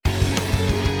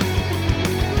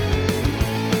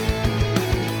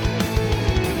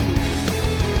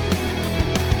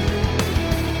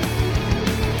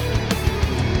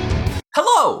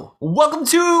Welcome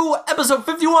to episode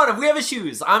 51 of We Have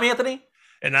Issues. I'm Anthony.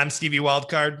 And I'm Stevie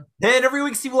Wildcard. And every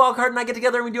week, Stevie Wildcard and I get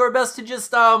together and we do our best to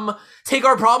just take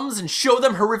our problems and show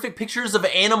them horrific pictures of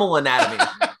animal anatomy.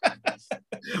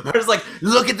 We're just like,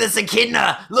 look at this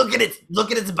echidna. Look at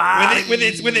its body. With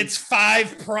its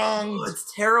five prongs. Oh,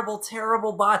 it's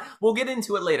terrible body. We'll get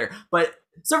into it later. But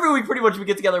so every week, pretty much, we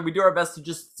get together and we do our best to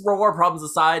just throw our problems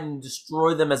aside and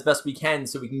destroy them as best we can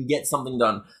so we can get something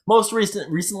done. Most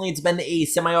recently, it's been a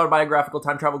semi-autobiographical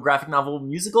time travel graphic novel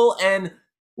musical, and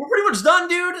we're pretty much done,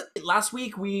 dude. Last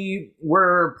week, we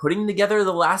were putting together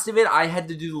the last of it. I had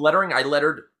to do the lettering. I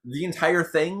lettered the entire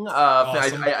thing.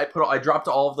 Awesome. I dropped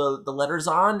all of the letters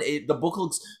on. The book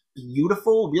looks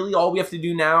beautiful. Really, all we have to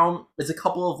do now is a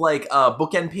couple of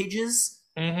bookend pages.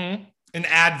 Mm-hmm. And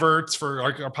adverts for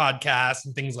our podcast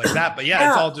and things like that. But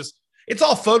yeah, it's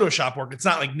all Photoshop work. It's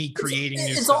not like me creating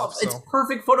new stuff. It's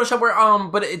perfect Photoshop work.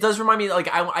 But it does remind me,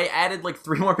 I added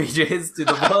 3 more pages to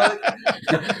the book.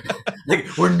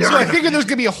 So I figured there's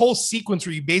gonna be a whole sequence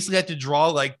where you basically have to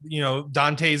draw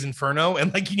Dante's Inferno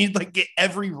and you need get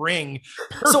every ring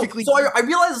perfectly. So I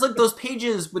realized those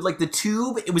pages with the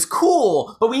tube, it was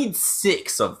cool, but we need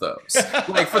 6 of those.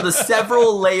 For the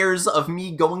several layers of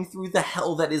me going through the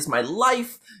hell that is my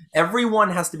life.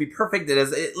 Everyone has to be perfect.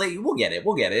 We'll get it.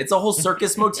 It's a whole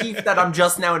circus motif that I'm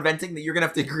just now inventing that you're gonna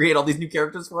have to create all these new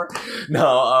characters for.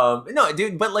 No,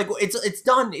 dude. But it's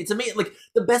done. It's amazing.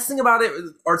 The best thing about it,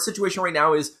 our situation right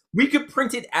now is we could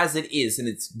print it as it is, and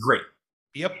it's great.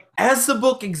 Yep. As the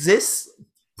book exists,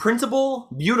 printable,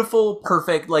 beautiful,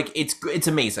 perfect. It's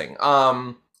amazing.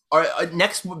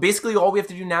 Next, basically, all we have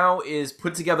to do now is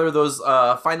put together those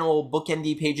final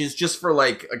bookendy pages just for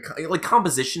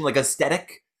composition,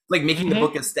 aesthetic. Making the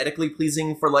book aesthetically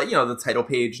pleasing for the title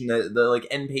page and the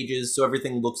end pages, so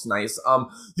everything looks nice.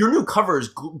 Your new cover is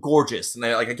gorgeous, and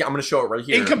I'm gonna show it right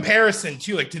here. In comparison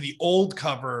to the old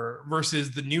cover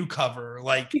versus the new cover,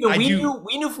 we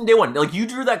knew from day one. You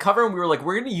drew that cover, and we were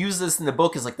we're gonna use this in the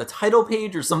book as the title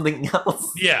page or something else.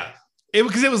 Yeah.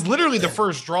 Because it was literally the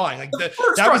first drawing.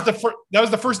 That was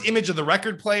the first image of the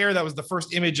record player. That was the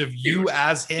first image of you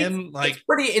as him.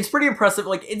 It's pretty impressive.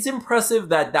 It's impressive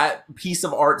that piece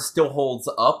of art still holds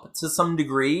up to some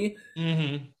degree.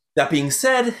 Mm-hmm. That being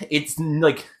said, it's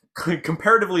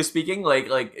comparatively speaking,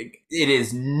 it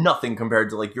is nothing compared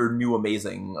to your new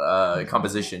amazing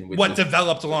composition. With what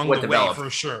developed along the way, for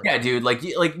sure. Yeah, dude.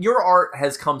 Your art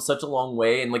has come such a long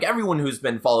way, and everyone who's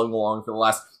been following along for the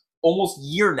last almost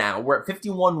year now. We're at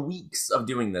 51 weeks of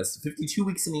doing this, 52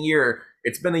 weeks in a year.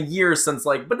 It's been a year since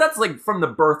but that's from the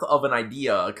birth of an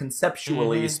idea,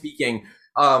 conceptually speaking.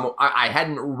 I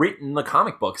hadn't written the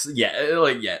comic books yet.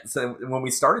 So when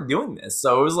we started doing this,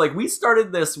 so it was we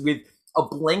started this with a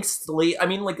blank slate. I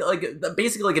mean,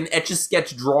 basically an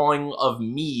etch-a-sketch drawing of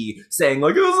me saying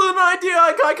this is an idea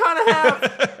I kind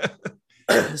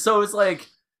of have. So it's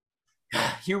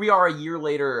here we are a year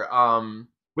later,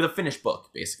 with a finished book,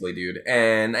 basically, dude,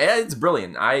 and it's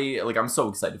brilliant. I'm so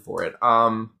excited for it.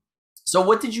 So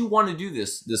what did you want to do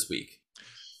this week?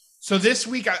 So this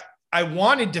week, I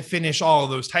wanted to finish all of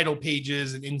those title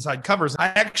pages and inside covers. I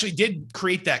actually did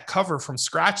create that cover from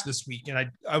scratch this week, and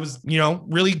I was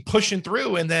really pushing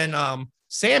through, and then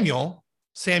Samuel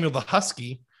the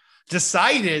Husky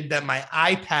decided that my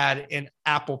iPad and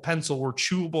Apple Pencil were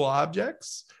chewable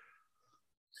objects.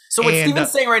 So what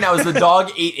Steven's saying right now is the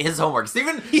dog ate his homework.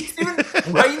 Steven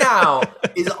right now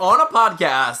is on a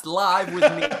podcast live with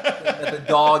me that the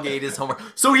dog ate his homework.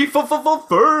 So he failure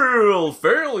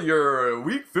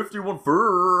week 51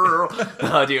 fail.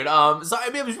 Dude. So I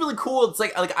mean, it was really cool. It's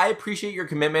I appreciate your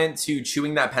commitment to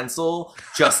chewing that pencil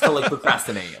just to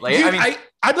procrastinate. Dude,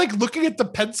 I'm looking at the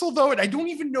pencil though, and I don't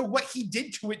even know what he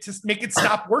did to it to make it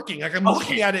stop working. I'm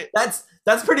looking at it.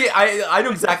 That's pretty. I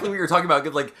know exactly what you're talking about.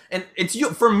 And it's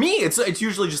for me. It's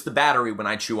usually just the battery when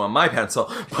I chew on my pencil,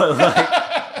 but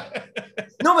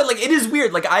no, but it is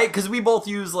weird. Because we both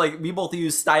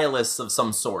use stylus of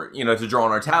some sort, to draw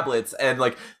on our tablets, and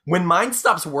when mine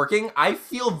stops working, I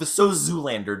feel so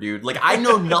Zoolander, dude. I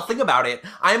know nothing about it.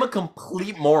 I am a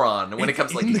complete moron when it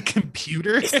comes in the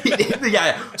computer.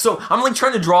 Yeah. So I'm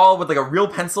trying to draw with a real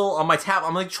pencil on my tab.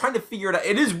 I'm trying to figure it out.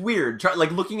 It is weird.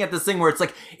 Looking at this thing where it's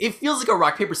it feels like a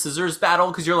rock paper scissors battle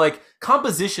because you're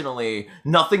compositionally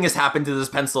nothing has happened to this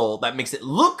pencil that makes it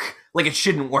look like it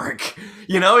shouldn't work.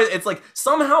 It's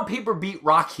somehow paper beat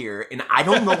rock here, and I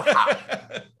don't know how.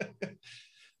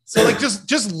 So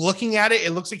just looking at it,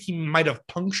 it looks like he might have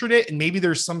punctured it, and maybe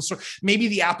there's maybe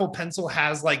the Apple Pencil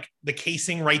has the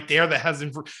casing right there that has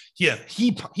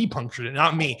he punctured it,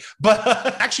 not me. But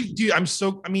actually, dude,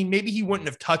 maybe he wouldn't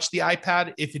have touched the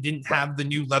iPad if it didn't have the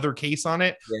new leather case on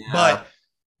it. Yeah. But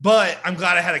but I'm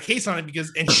glad I had a case on it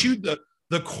and shoot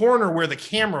the corner where the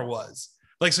camera was.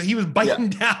 Like, so he was biting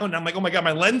down. I'm like, oh my God,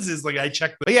 my lenses. Like I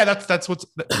checked. But yeah, that's what's,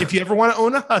 if you ever want to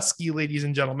own a husky, ladies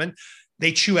and gentlemen,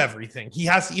 they chew everything. He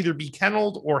has to either be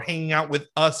kenneled or hanging out with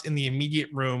us in the immediate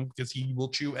room because he will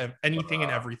chew anything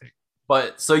and everything.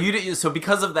 But so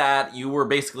because of that, you were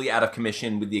basically out of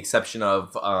commission with the exception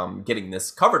of getting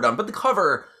this cover done. But the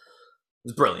cover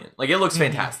was brilliant. Like, it looks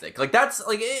fantastic. Like, that's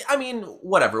like, I mean,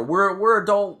 whatever. We're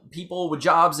adult people with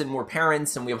jobs and we're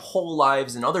parents and we have whole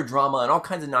lives and other drama and all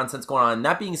kinds of nonsense going on. And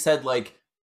that being said, like,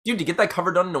 dude, to get that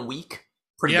cover done in a week,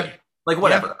 pretty good. Like,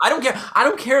 whatever. Yeah. I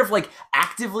don't care if, like,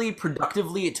 actively,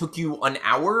 productively, it took you an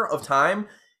hour of time.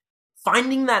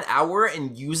 Finding that hour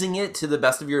and using it to the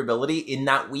best of your ability in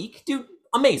that week, dude,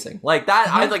 amazing. Like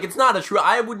that, it's not a true.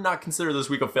 I would not consider this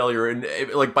week a failure, and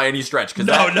like by any stretch. Because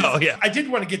I did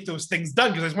want to get those things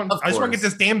done because I just want to get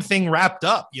this damn thing wrapped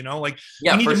up. You know, like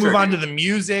we need to move on to the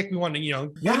music. We want to,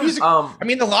 the music. I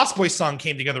mean, the Lost Boys song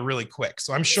came together really quick,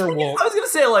 so I'm sure we'll. I was gonna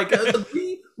say, like,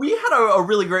 we had a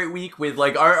really great week with,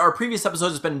 like, our previous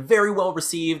episodes has been very well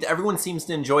received. Everyone seems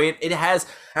to enjoy it. It has,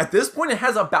 at this point, it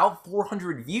has about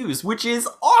 400 views, which is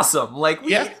awesome. Like,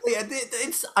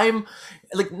 I'm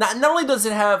like, not only does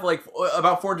it have like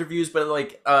about 400 views, but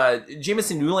like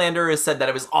Jameson Newlander has said that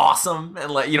it was awesome, and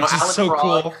like, which is so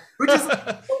cool. Which is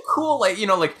so cool. Like,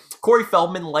 like Corey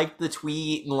Feldman liked the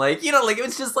tweet, and like, like,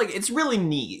 it's just like, it's really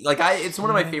neat. Like, it's one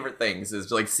of my favorite things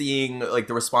is like seeing like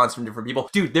the response from different people.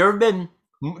 Dude, there have been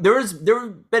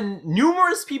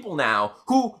numerous people now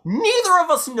who neither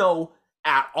of us know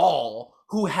at all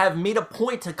who have made a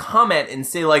point to comment and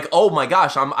say like, oh my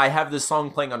gosh, I have this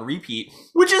song playing on repeat,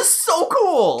 which is so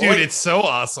cool. Dude, like, it's so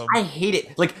awesome. I hate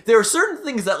it. Like, there are certain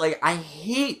things that like I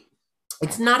hate.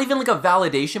 It's not even like a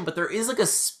validation, but there is like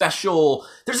there's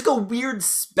like a weird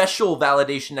special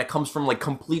validation that comes from like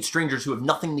complete strangers who have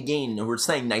nothing to gain and who are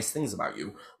saying nice things about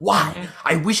you. Why?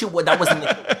 I wish that wasn't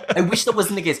I wish that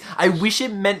wasn't the case. I wish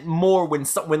it meant more when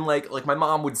like my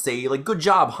mom would say like, good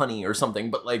job, honey, or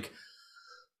something, but like,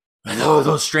 oh,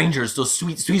 those strangers, those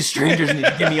sweet strangers need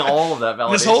to give me all of that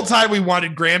validation. This whole time we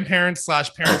wanted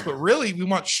grandparents/parents, but really we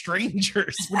want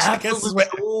strangers. Which I guess is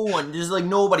no one, just like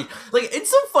nobody. Like, it's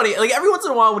so funny. Like, every once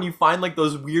in a while when you find like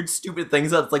those weird, stupid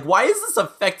things that's like, why is this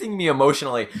affecting me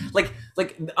emotionally? Like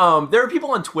there are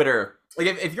people on Twitter. Like,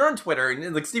 if you're on Twitter,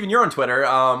 and like Steven, you're on Twitter.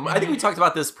 I think we talked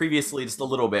about this previously just a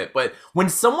little bit, but when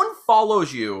someone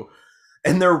follows you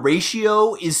and their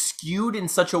ratio is skewed in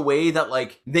such a way that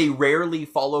like they rarely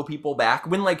follow people back,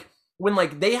 when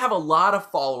they have a lot of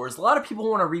followers, a lot of people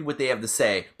want to read what they have to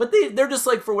say, but they're just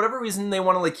like, for whatever reason, they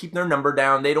want to like keep their number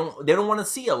down. They don't want to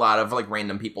see a lot of like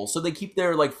random people, so they keep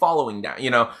their like following down,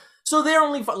 so they're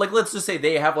only like, let's just say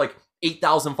they have like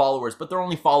 8,000 followers, but they're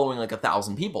only following like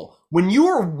 1,000 people. When you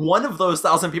are one of those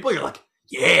 1,000 people, you're like,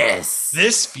 yes,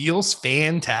 this feels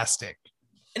fantastic.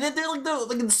 And then they're like,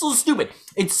 it's so stupid.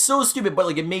 It's so stupid, but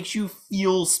like, it makes you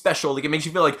feel special. Like, it makes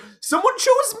you feel like someone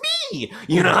chose me,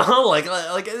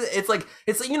 like it's like,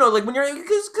 like when you're,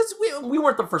 because we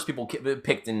weren't the first people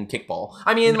picked in kickball.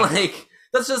 I mean, like,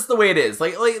 that's just the way it is.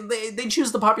 Like they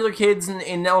choose the popular kids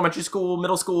in elementary school,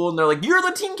 middle school, and they're like, you're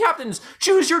the team captains,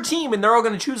 choose your team, and they're all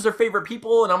going to choose their favorite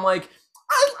people. And I'm like,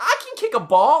 I can kick a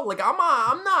ball. Like, I'm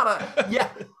not yeah.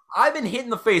 I've been hit in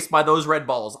the face by those red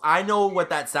balls. I know what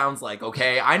that sounds like,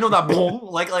 okay? I know that boom,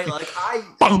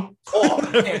 boom. Oh,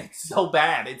 man, it's so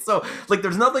bad. It's so, like,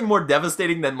 there's nothing more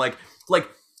devastating than, like,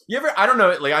 you ever, I don't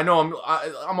know, like, I know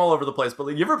I'm all over the place, but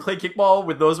like, you ever play kickball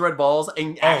with those red balls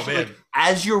and actually, like,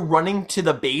 as you're running to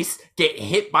the base, get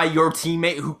hit by your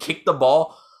teammate who kicked the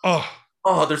ball?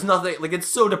 Oh, there's nothing, like, it's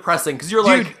so depressing because you're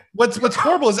like, what's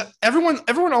horrible is that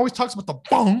everyone always talks about the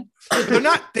boom.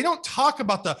 They don't talk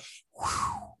about the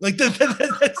like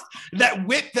that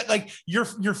whip that like you're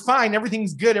fine,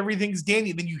 everything's good, everything's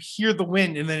dandy, then you hear the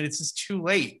wind and then it's just too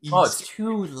late. It's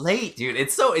too late, dude.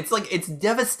 It's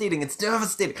devastating.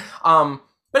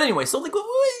 But anyway, so like,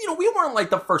 we weren't like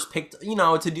the first pick,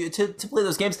 to play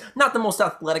those games. Not the most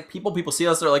athletic people. People see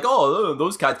us, they're like, oh,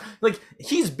 those guys. Like,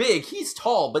 he's big, he's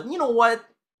tall, but you know what?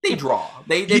 They draw.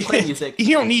 They play music.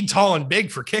 You don't need tall and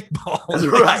big for kickball.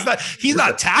 Right. He's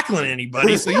not tackling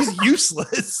anybody, so he's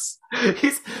useless.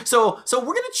 So we're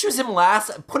gonna choose him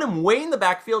last, put him way in the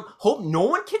backfield, hope no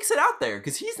one kicks it out there,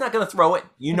 because he's not gonna throw it.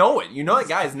 You know that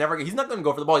guy's he's not gonna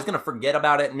go for the ball, he's gonna forget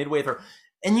about it midway through.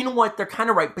 And you know what? They're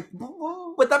kind of right. But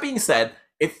with that being said,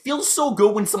 it feels so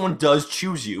good when someone does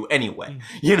choose you anyway.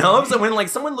 You know? So when like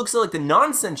someone looks at like the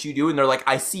nonsense you do and they're like,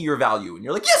 I see your value. And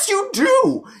you're like, yes, you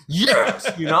do.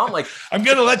 Yes. You know, like I'm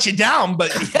gonna let you down, but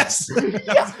yes.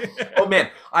 Yeah. Oh man,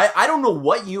 I don't know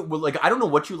what you like. I don't know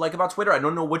what you like about Twitter. I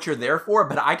don't know what you're there for,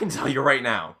 but I can tell you right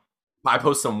now, I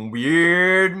post some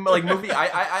weird like movie.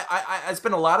 I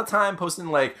spend a lot of time posting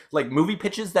like movie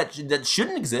pitches that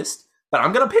shouldn't exist, but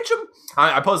I'm gonna pitch them.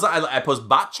 I post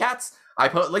bot chats. I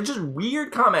post like just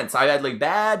weird comments. I had like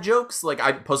bad jokes. Like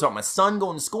I post about my son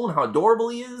going to school and how adorable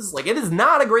he is. Like it is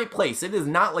not a great place. It is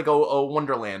not like a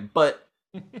wonderland, but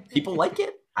people like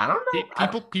it. I don't know.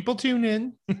 People tune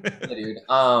in. Yeah, dude.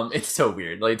 It's so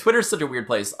weird. Like Twitter's such a weird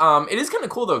place. It is kind of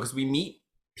cool though because we meet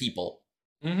people.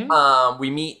 Mm-hmm.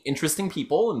 We meet interesting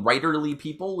people and writerly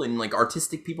people and like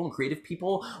artistic people and creative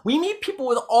people. We meet people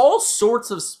with all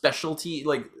sorts of specialty,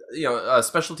 like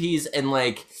specialties and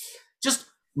like just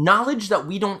knowledge that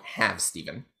we don't have,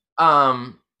 Steven.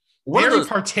 Very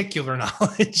particular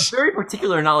knowledge. Very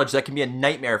particular knowledge that can be a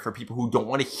nightmare for people who don't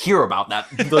want to hear about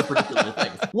those particular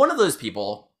things. One of those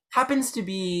people happens to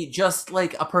be just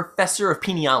like a professor of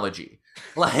peniology.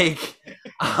 Like,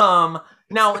 now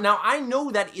I know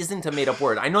that isn't a made up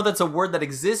word. I know that's a word that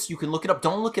exists. You can look it up.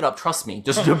 Don't look it up. Trust me.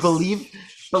 Just believe.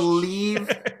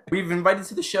 We've invited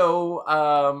to the show,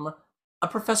 a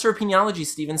professor of peniology,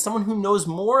 Steven, someone who knows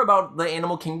more about the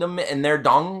animal kingdom and their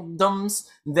dongdoms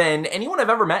than anyone I've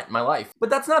ever met in my life.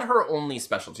 But that's not her only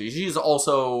specialty. She's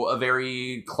also a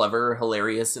very clever,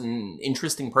 hilarious, and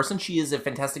interesting person. She is a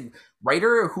fantastic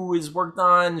writer who has worked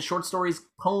on short stories,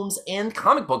 poems, and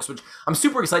comic books, which I'm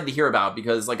super excited to hear about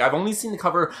because, like, I've only seen the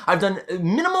cover. I've done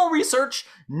minimal research,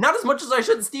 not as much as I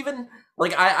should, Steven.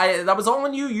 Like, I that was all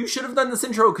on you. You should have done this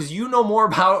intro because you know more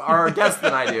about our guest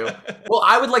than I do. Well,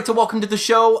 I would like to welcome to the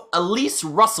show Elise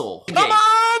Russell. Come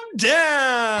on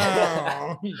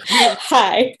down.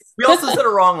 Hi. We also said it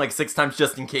wrong like 6 times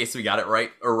just in case we got it right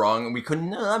or wrong. And we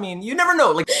couldn't, I mean, you never know.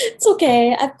 Like, it's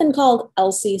okay. I've been called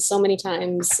Elsie so many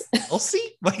times.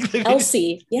 Elsie?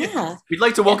 Elsie, yeah. We'd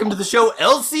like to welcome to the show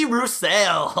Elsie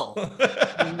Roussel.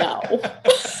 No.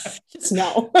 Just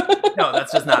no. No,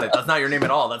 that's just not it. That's not your name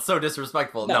at all. That's so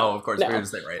disrespectful. No, of course, we're going to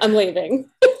say it right. I'm leaving.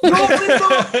 No, please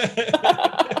don't.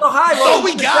 Oh, hi. Oh,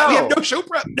 we have no show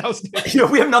prep. No,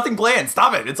 we have nothing planned.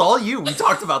 Stop it. It's all you. We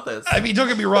talked about this. I mean, don't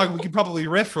get me wrong. We could probably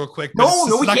riff real quick.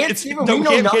 No, we can't. Steven, we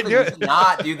know nothing. We do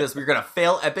cannot do this. We're going to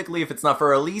fail epically if it's not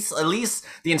for Elise. Elise,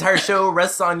 the entire show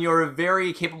rests on your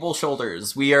very capable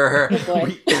shoulders. We are...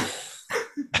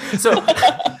 So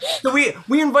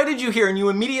we invited you here, and you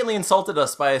immediately insulted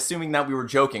us by assuming that we were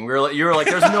joking. You were like,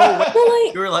 "There's no way."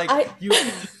 Well, you were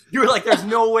like, "There's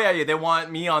no way they want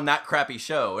me on that crappy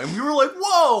show," and we were like,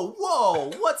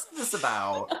 "Whoa, what's this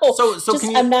about?" No, so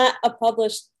can you? I'm not a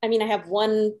published. I mean, I have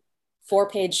one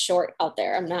 4-page short out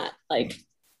there. I'm not like.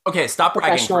 Okay, stop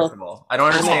bragging. First of all, I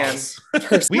don't understand.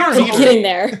 We are getting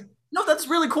there. No, that's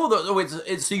really cool though. Wait,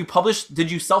 so you published?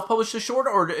 Did you self-publish the short,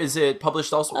 or is it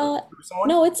published elsewhere?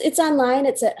 No, it's online.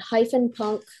 It's at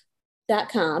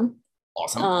hyphenpunk.com.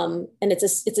 Awesome. And it's a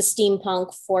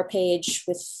steampunk 4-page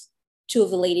with 2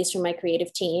 of the ladies from my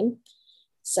creative team.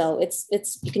 So it's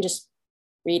you can just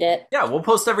read it. Yeah, we'll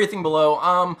post everything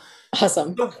below.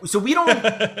 Awesome. So we don't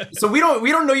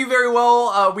know you very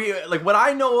well. We like what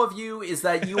I know of you is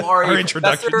that you are a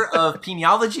professor of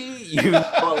peniology. You know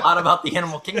a lot about the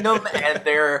animal kingdom and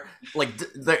their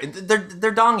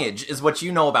dongage is what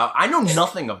you know about. I know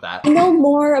nothing of that. I know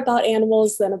more about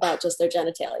animals than about just their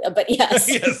genitalia, but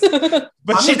yes.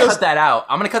 But I'm gonna cut that out.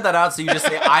 I'm gonna cut that out so you just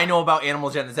say I know about animal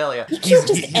genitalia. You can't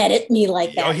just edit me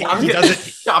like that. He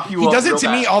does it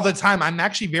to me all the time. I'm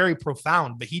actually very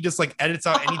profound, but he just like edits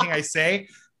out anything I say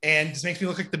and just makes me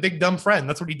look like the big dumb friend.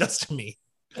 That's what he does to me.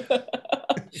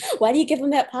 Why do you give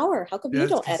him that power? How come you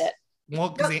don't edit?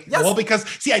 Well, because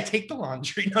see, I take the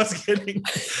laundry. No, I was kidding.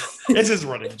 It's his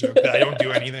running joke that I don't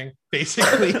do anything,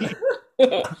 basically.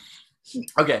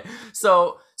 Okay,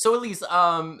 so Elise,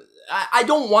 I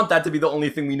don't want that to be the only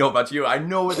thing we know about you. I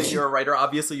know that you're a writer.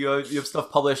 Obviously, you have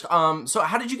stuff published. So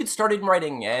how did you get started in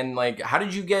writing, and like, how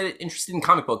did you get interested in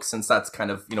comic books? Since that's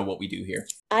kind of what we do here.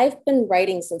 I've been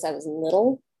writing since I was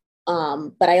little,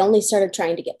 but I only started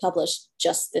trying to get published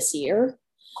just this year.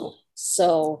 Cool.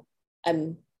 So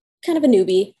I'm kind of a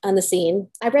newbie on the scene.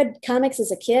 I read comics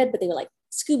as a kid, but they were like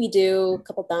Scooby-Doo, a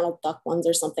couple Donald Duck ones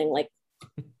or something, like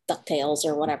DuckTales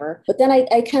or whatever. But then I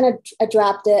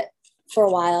dropped it for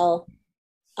a while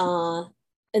and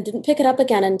didn't pick it up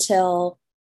again until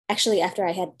actually after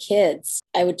I had kids.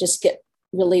 I would just get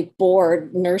really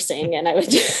bored nursing and I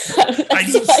would I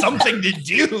need something to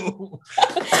do.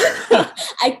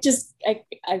 I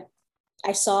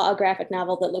I saw a graphic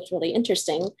novel that looked really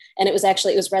interesting, and it was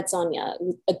Red Sonja,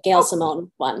 a Gail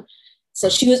Simone one. So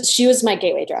she was my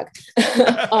gateway drug.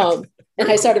 And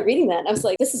I started reading that and I was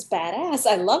like, this is badass.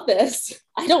 I love this.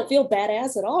 I don't feel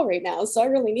badass at all right now. So I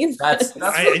really need this.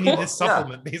 I need this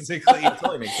supplement, basically. It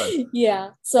totally makes sense. Yeah.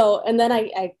 So, and then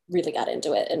I really got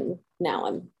into it and now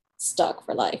I'm stuck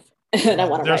for life and I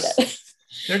want to write it.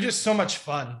 They're just so much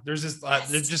fun. There's just,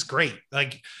 they're just great.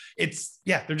 Like it's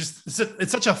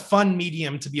such a fun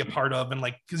medium to be a part of. And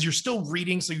like, cause you're still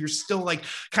reading. So you're still like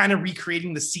kind of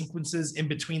recreating the sequences in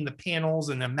between the panels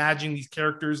and imagining these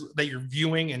characters that you're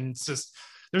viewing. And it's just,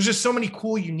 there's just so many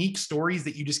cool, unique stories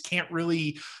that you just can't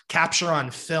really capture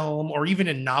on film or even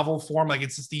in novel form. Like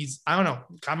it's just these, I don't know,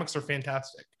 comics are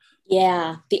fantastic.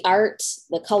 Yeah. The art,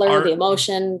 the color, the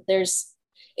emotion,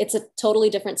 it's a totally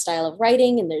different style of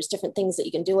writing and there's different things that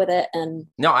you can do with it. And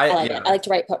I like to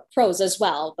write prose as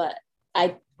well, but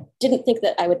I didn't think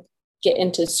that I would get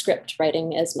into script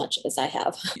writing as much as I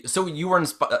have. So you were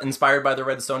inspired by the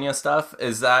Red Sonja stuff?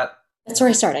 That's where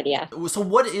I started, yeah. So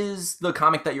what is the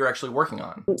comic that you're actually working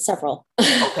on? Several.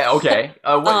 Okay.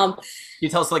 Can you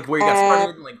tell us like where you got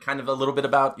started and like kind of a little bit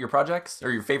about your projects or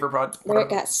your favorite project? Where it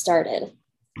got started.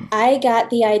 I got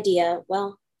the idea,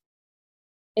 well,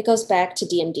 it goes back to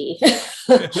D&D. Do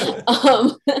you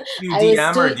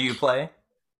DM or do you play?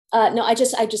 No, I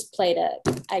just played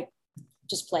it. I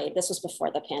just played. This was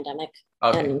before the pandemic.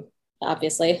 Okay. And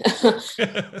obviously,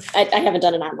 I haven't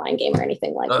done an online game or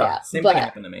anything like that. Same thing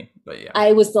happened to me, but yeah.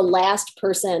 I was the last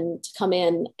person to come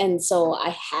in. And so I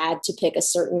had to pick a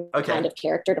certain kind of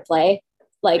character to play.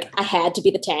 Like I had to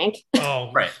be the tank.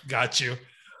 Oh, right. Got you.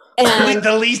 And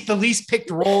the least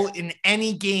picked role in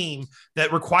any game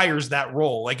that requires that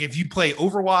role. Like if you play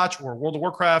Overwatch or World of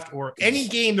Warcraft or any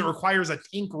game that requires a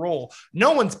tank role,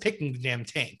 no one's picking the damn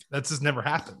tank. That just never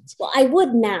happens. Well, I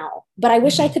would now, but I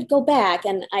wish I could go back.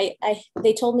 And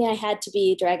they told me I had to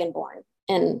be Dragonborn,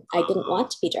 and I didn't want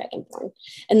to be Dragonborn.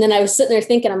 And then I was sitting there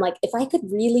thinking, I'm like, if I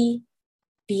could really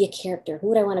be a character, who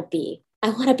would I want to be? I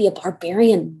want to be a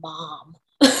barbarian mom.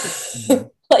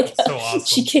 Like so awesome.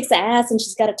 She kicks ass and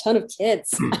she's got a ton of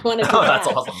kids. I want to do that's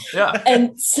awesome. Yeah.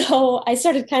 And so I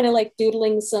started kind of like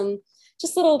doodling some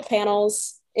just little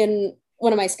panels in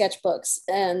one of my sketchbooks.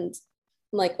 And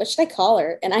I'm like, what should I call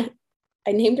her? And I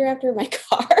named her after my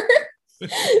car.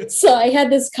 So I had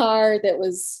this car that it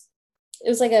was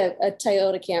like a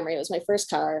Toyota Camry. It was my first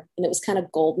car and it was kind of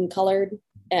golden colored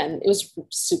and it was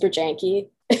super janky.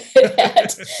 It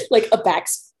had like a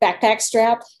backpack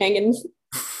strap hanging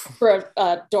for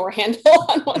a door handle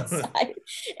on one side,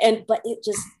 but it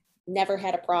just never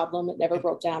had a problem. It never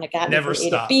broke down. It got never from A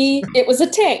to B. It was a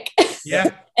tank.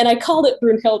 Yeah, and I called it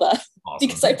Brunhilde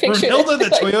because I pictured Brunhilde the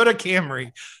Toyota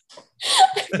Camry.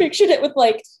 I pictured it with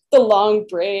like the long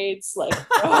braids, like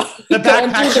the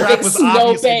backpack strap was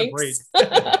obviously the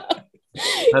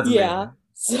braids. Yeah.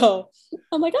 So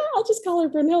I'm like, I'll just call her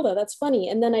Brunhilde. That's funny.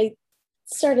 And then I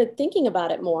started thinking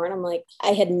about it more, and I'm like, I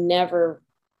had never.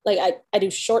 Like I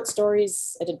do short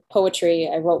stories, I did poetry,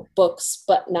 I wrote books,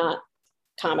 but not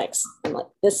comics. I'm like,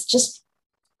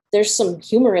 there's some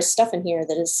humorous stuff in here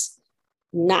that is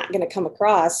not going to come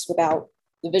across without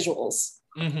the visuals.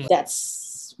 Mm-hmm.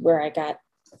 That's where I got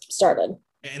started.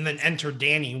 And then enter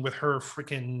Danny with her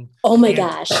freaking oh my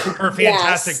gosh, her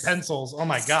fantastic pencils. Oh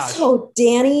my gosh. So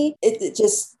Danny, it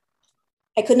just,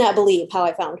 I could not believe how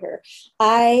I found her.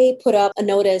 I put up a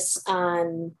notice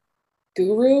on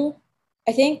Guru,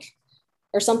 I think,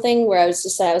 or something, where I was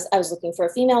looking for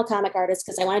a female comic artist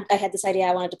because I had this idea.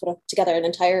 I wanted to put together an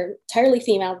entirely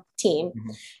female team.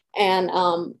 Mm-hmm. And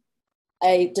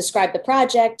I described the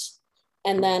project,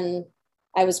 and then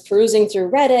I was perusing through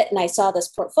Reddit and I saw this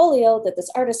portfolio that this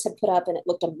artist had put up and it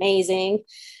looked amazing.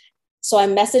 So I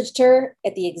messaged her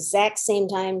at the exact same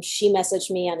time she messaged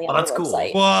me on the other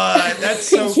website. Cool. What? That's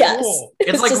so yes. Cool.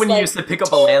 It's like when you used to pick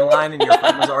up a landline and your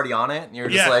friend was already on it and you're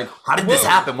just like, how did this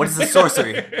happen? What is this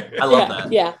sorcery? I love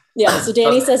that. Yeah. So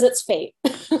Danny says it's fate.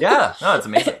 Yeah. No, it's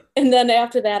amazing. And then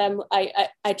after that,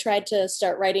 I tried to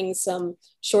start writing some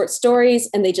short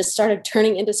stories and they just started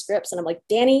turning into scripts. And I'm like,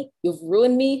 Danny, you've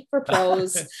ruined me for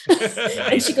prose.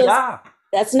 And she goes,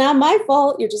 that's not my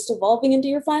fault. You're just evolving into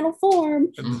your final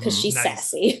form, because she's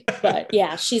sassy. But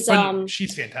yeah, she's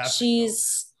fantastic.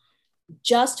 She's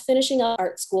just finishing up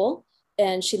art school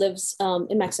and she lives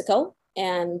in Mexico,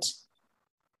 and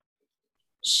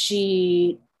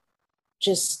she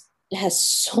just has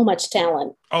so much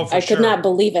talent. Oh, for I sure. could not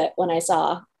believe it when I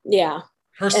saw. Yeah.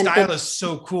 Her style is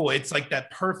so cool. It's like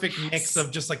that perfect mix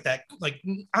of just like that, like,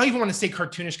 I don't even want to say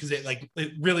cartoonish because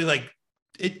it really like,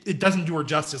 it doesn't do her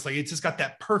justice. Like it's just got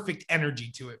that perfect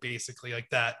energy to it, basically, like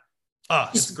that.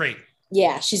 It's great.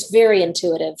 yeah, she's very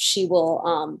intuitive. She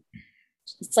will,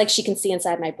 it's like she can see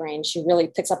inside my brain. She really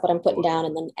picks up what I'm putting down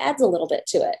and then adds a little bit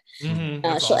to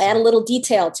it. She'll add a little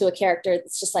detail to a character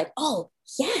that's just like, oh,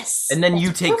 yes. And then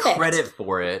you take credit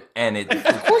for it, and it.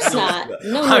 Of course not.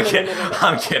 No. I'm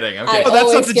kidding. I that's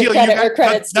always not the give deal. credit or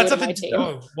credits that's to not my the team.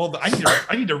 Oh, well,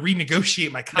 I need to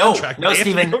renegotiate my contract. No,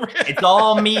 Steven. It's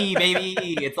all me, baby.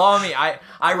 It's all me. I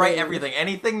write everything.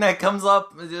 Anything that comes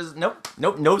up, just nope.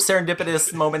 No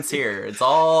serendipitous moments here. It's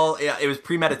all. Yeah, it was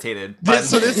premeditated.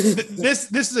 So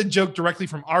this is a joke directly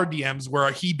from our DMs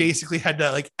where he basically had to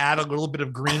like add a little bit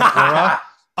of green aura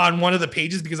on one of the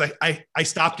pages because I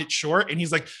stopped it short, and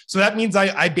he's like, so that means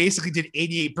I basically did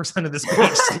 88% of this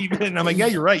page, Steven. And I'm like, yeah,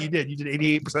 you're right, you did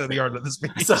 88% of the art of this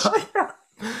page. So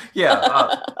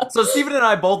Steven and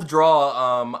I both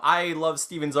draw. I love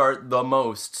Steven's art the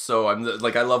most, so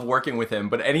I love working with him.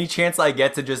 But any chance I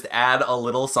get to just add a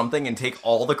little something and take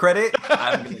all the credit,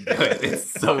 I'm gonna do it.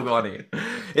 It's so funny.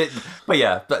 But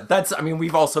yeah, that's. I mean,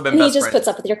 we've also been. And best he just friends. puts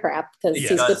up with your crap because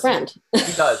he's a good friend.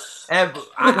 He does, and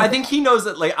I think he knows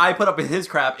that. Like, I put up with his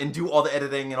crap and do all the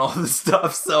editing and all the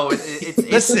stuff. So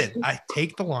Listen, I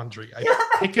take the laundry, I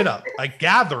pick it up, I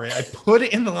gather it, I put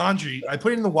it in the laundry, I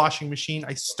put it in the washing machine,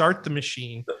 I start the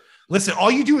machine. Listen,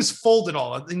 all you do is fold it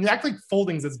all. And you act like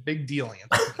folding's this big deal,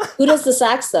 Anthony. Who does the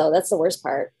socks though? That's the worst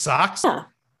part. Socks? Yeah.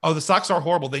 Oh, the socks are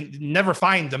horrible. They never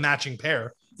find a matching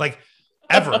pair. Like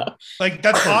ever. Like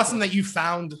that's awesome that you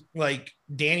found like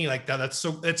Danny like that.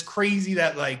 That's crazy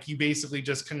that like you basically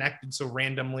just connected so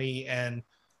randomly and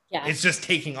it's just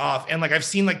taking off. And like I've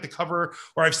seen like the cover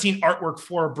or I've seen artwork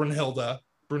for Brunhilde.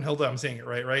 Brunhilde, I'm saying it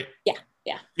right? Yeah.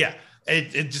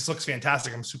 It just looks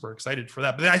fantastic. I'm super excited for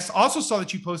that. But then I also saw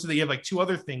that you posted that you have like 2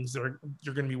 other things that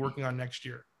you're going to be working on next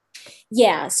year.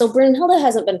 Yeah. So Brunhilde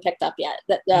hasn't been picked up yet.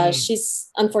 She's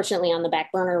unfortunately on the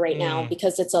back burner right now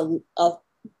because it's a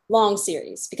long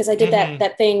series. Because I did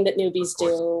that thing that newbies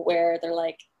do where they're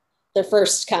like, their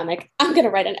first comic, I'm going to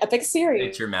write an epic series.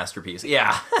 It's your masterpiece.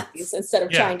 Yeah. Instead of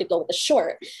trying to go with a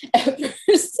short at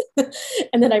first.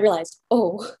 And then I realized,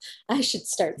 I should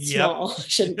start small,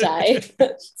 shouldn't I?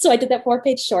 So I did that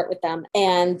 4-page short with them.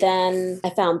 And then I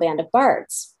found Band of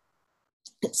Bards.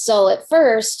 So at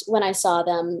first, when I saw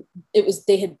them,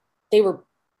 they were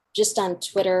just on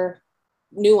Twitter,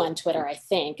 new on Twitter, I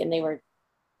think. And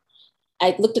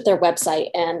I looked at their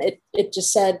website and it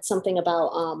just said something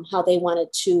about how they wanted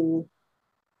to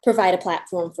provide a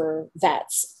platform for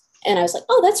vets. And I was like,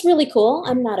 oh, that's really cool.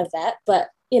 I'm not a vet, but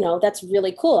that's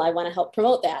really cool. I want to help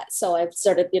promote that. So I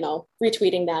started,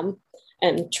 retweeting them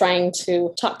and trying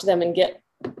to talk to them and get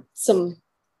some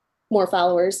more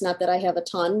followers. Not that I have a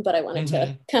ton, but I wanted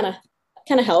to kind of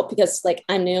help because like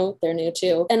I'm new, they're new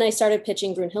too. And I started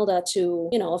pitching Brunhilde to,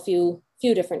 a few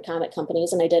different comic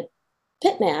companies, and I did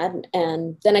PitMad,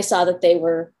 and then I saw that they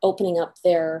were opening up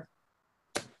their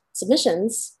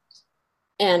submissions,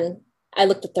 and I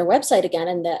looked at their website again,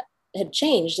 and that had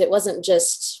changed. It wasn't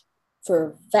just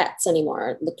for vets anymore.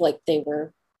 It looked like they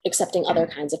were accepting other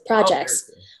kinds of projects.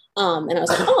 And I was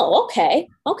like, oh,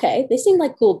 okay. They seem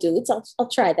like cool dudes. I'll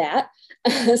try that.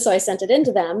 So I sent it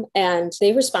into them, and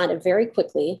they responded very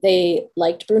quickly. They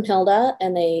liked Brunhilde,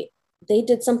 and they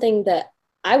did something that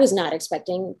I was not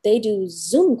expecting. They do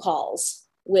Zoom calls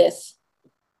with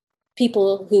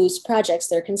people whose projects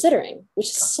they're considering, which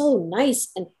is so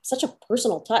nice and such a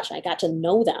personal touch. I got to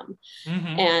know them.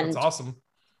 And that's awesome.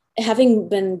 Having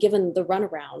been given the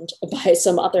runaround by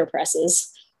some other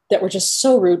presses that were just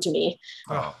so rude to me,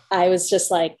 I was just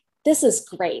like, this is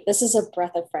great. This is a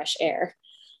breath of fresh air.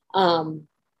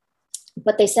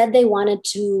 But they said they wanted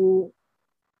to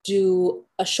do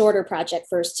a shorter project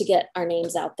first to get our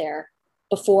names out there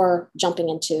before jumping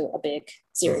into a big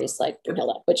series like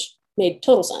Brunhilde, which made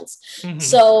total sense.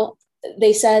 So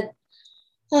they said,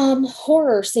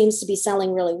 horror seems to be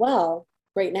selling really well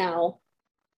right now.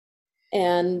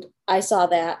 And I saw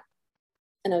that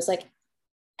and I was like,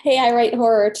 hey, I write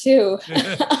horror too.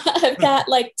 I've got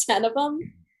like 10 of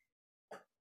them.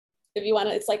 If you want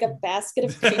to, it's like a basket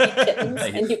of baby kittens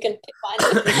and you can pick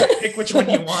one. Pick which one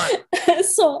you want.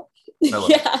 So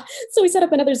we set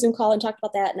up another Zoom call and talked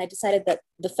about that. And I decided that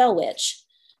the Fell Witch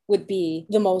would be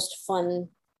the most fun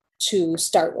to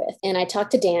start with. And I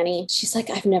talked to Danny. She's like,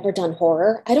 I've never done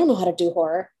horror. I don't know how to do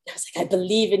horror. I was like, I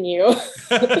believe in you.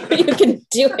 You can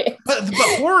do it. But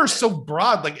horror is so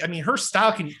broad. Like, I mean, her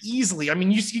style can easily. I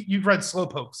mean, you've read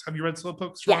Slowpokes. Have you read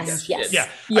Slowpokes? Yes. Yeah.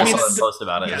 I mean, post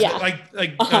about it.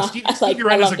 Yeah. Stevie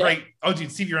Ren is a great. Oh,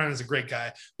 dude, Stevie Ren is a great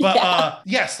guy. But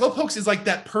Slowpokes is like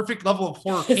that perfect level of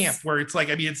horror camp where it's like,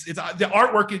 I mean, it's the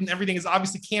artwork and everything is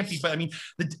obviously campy, but I mean,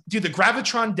 the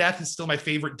Gravitron death is still my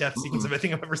favorite death sequence of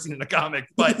anything I've ever seen in a comic.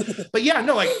 But yeah,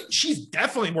 no, like she's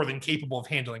definitely more than capable of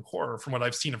handling horror from what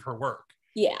I've seen of her work.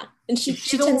 Yeah, and she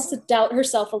tends to doubt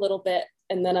herself a little bit,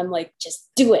 and then I'm like, just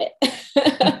do it.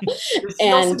 Does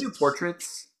she also do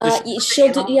portraits?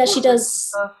 She'll do. Yeah, she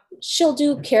does. She'll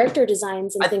do character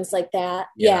designs and things like that.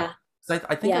 Yeah.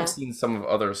 I think I've seen some of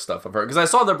other stuff of her because I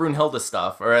saw the Brunhilde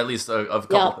stuff, or at least of a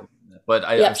couple things.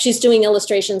 But she's doing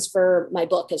illustrations for my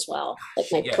book as well, like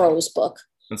my prose book.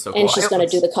 So and she's going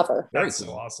to do the cover. That's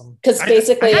so awesome. Because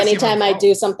basically, anytime I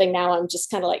do something now, I'm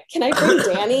just kind of like, can I bring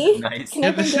Danny? Nice. Can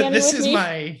I bring Danny this with is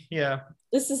me?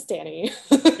 This is Danny.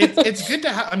 It's good to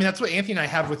have. I mean, that's what Anthony and I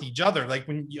have with each other. Like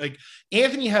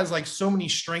Anthony has like so many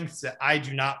strengths that I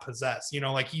do not possess. You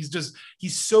know, like he's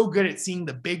so good at seeing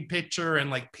the big picture and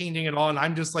like painting it all, and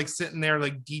I'm just like sitting there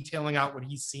like detailing out what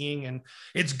he's seeing. And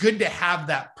it's good to have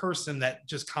that person that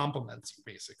just compliments you,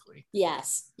 basically.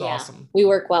 Yes, it's awesome. We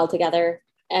work well together.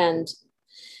 And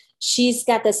she's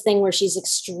got this thing where she's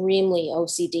extremely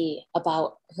OCD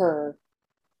about her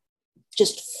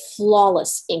just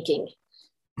flawless inking.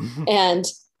 And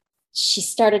she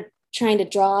started trying to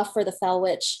draw for the Fell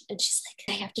Witch. And she's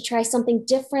like, I have to try something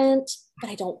different, but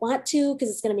I don't want to because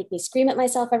it's going to make me scream at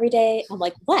myself every day. I'm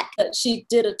like, what? But she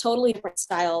did a totally different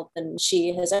style than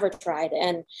she has ever tried.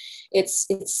 And it's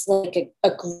like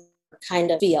a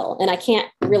kind of feel. And I can't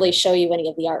really show you any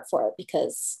of the art for it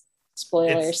because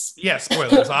spoilers.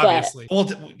 Spoilers, obviously. We'll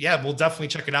definitely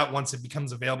check it out once it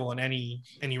becomes available in any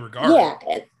regard.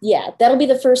 Yeah, that'll be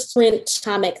the first print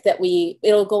comic that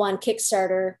it'll go on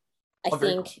Kickstarter, I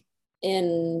think,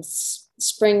 in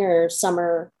spring or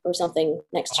summer or something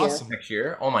next year. Next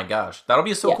year? Oh my gosh, that'll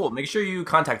be so cool. Make sure you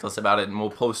contact us about it, and we'll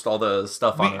post all the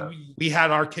stuff on it. We had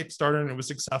our Kickstarter and it was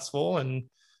successful, and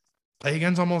Play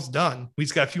Again's almost done. We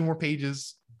just got a few more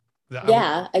pages.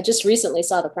 I just recently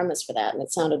saw the premise for that and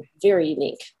it sounded very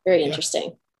unique, very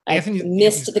interesting. I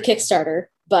missed the Kickstarter,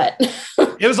 but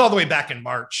it was all the way back in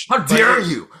March. How dare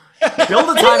you build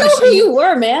a time I didn't know who you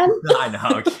were, man. I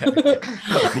know. Okay.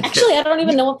 Actually, I don't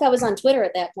even know if I was on Twitter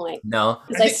at that point. No,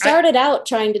 because I started out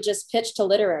trying to just pitch to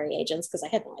literary agents because I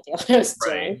had no idea what I was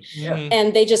doing. Yeah.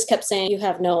 And they just kept saying, you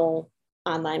have no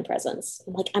online presence.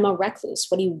 I'm like, I'm a recluse.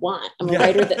 What do you want? I'm a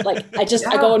writer that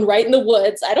I go and write in the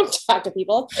woods. I don't talk to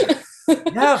people.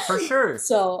 Yeah, for sure.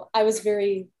 So I was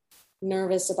very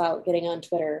nervous about getting on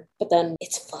Twitter, but then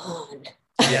it's fun.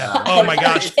 Yeah. Oh my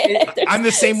gosh. I'm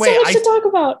the same way. So much to talk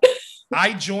about.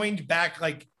 I joined back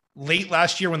like late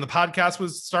last year when the podcast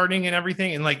was starting and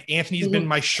everything. And like Anthony's been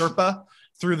my Sherpa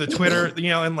through the Twitter, you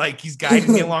know, and like he's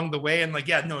guiding me along the way. And like,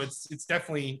 it's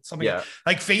definitely something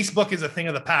like Facebook is a thing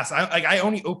of the past. I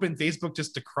only open Facebook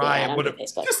just to cry at what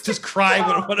just cry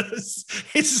what it is.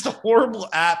 It's just a horrible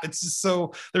app. It's just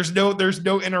so there's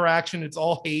no interaction. It's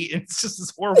all hate. And it's just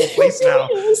this horrible place now.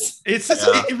 It's just,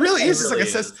 it really is. Just like it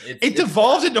says, it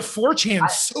devolved into 4chan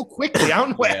so quickly. I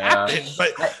don't know what happened,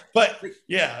 but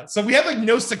yeah. So we have like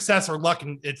no success or luck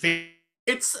in Facebook.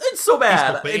 It's so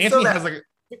bad. But Anthony has like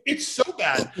it's so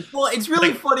bad. Well, it's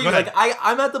really funny. Like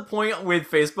I'm at the point with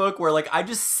Facebook where like I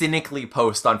just cynically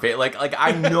post on Facebook. Like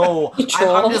I know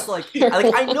I'm just like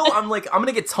I know I'm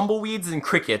gonna get tumbleweeds and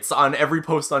crickets on every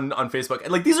post on Facebook.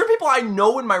 And like these are people I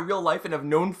know in my real life and have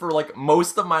known for like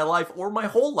most of my life or my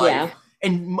whole life. Yeah.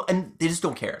 And they just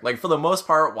don't care. Like for the most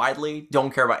part, widely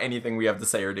don't care about anything we have to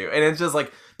say or do. And it's just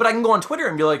like, but I can go on Twitter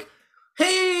and be like,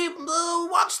 hey,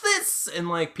 watch this, and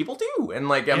like people do, and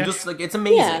like I'm just like it's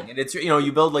amazing, and it's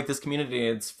you build like this community,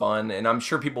 and it's fun, and I'm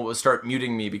sure people will start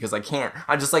muting me because I can't.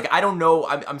 I'm just like I don't know.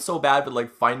 I'm so bad with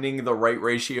like finding the right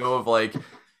ratio of like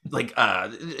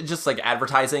just like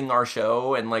advertising our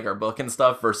show and like our book and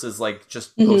stuff versus like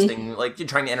just posting like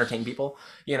trying to entertain people.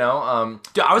 Dude,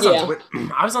 I was on Twitter.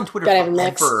 I was on Twitter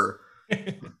forever.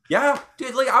 Yeah,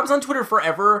 dude, like I was on Twitter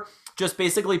forever. Just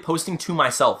basically posting to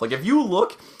myself. Like if you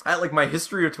look at like my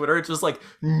history of Twitter, it's just like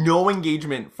no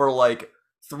engagement for like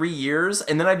 3 years,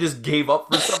 and then I just gave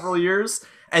up for several years,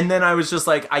 and then I was just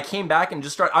like I came back and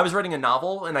I was writing a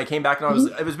novel, and I came back and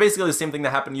it was basically the same thing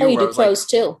that happened to you. Oh, you do prose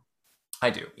too. I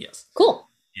do, yes. Cool.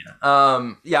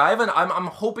 Yeah, I haven't. I'm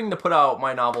hoping to put out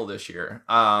my novel this year.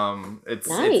 It's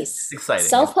Nice. it's exciting.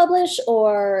 Self-publish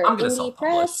or I'm gonna indie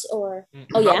self-publish. press or Mm-mm.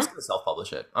 oh I'm yeah, just gonna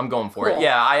self-publish it. I'm going for it. Cool.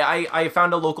 Yeah, I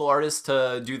found a local artist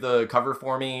to do the cover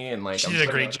for me, and like She I'm did a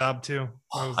putting great job too.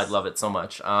 I'd love it so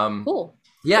much. cool.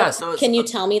 Yeah. What- So can you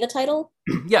tell me the title?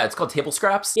 yeah, it's called Table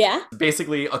Scraps. Yeah.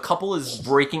 Basically, a couple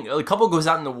goes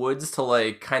out in the woods to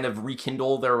like kind of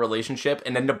rekindle their relationship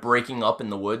and end up breaking up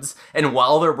in the woods. And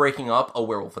while they're breaking up, a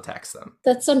werewolf attacks them.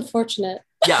 That's unfortunate.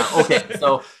 Yeah. Okay.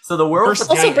 So the werewolf First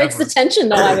Also Dang, breaks ever. the tension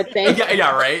though, I would think.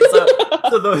 yeah, right.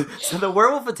 So the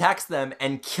werewolf attacks them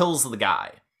and kills the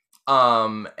guy,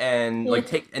 and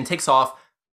takes off.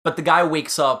 But the guy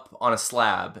wakes up on a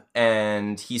slab,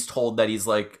 and he's told that he's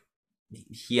undead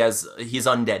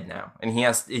now, and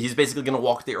he's basically gonna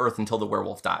walk the earth until the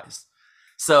werewolf dies.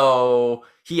 So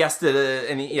he has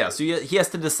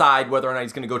to decide whether or not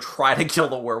he's gonna go try to kill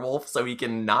the werewolf so he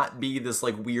can not be this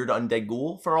like weird undead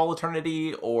ghoul for all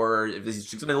eternity, or if he's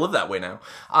just gonna live that way now.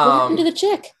 What happened to the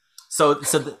chick?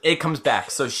 It comes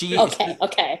back. So she.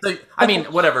 Okay. So, I mean,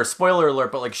 whatever. Spoiler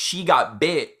alert, but like she got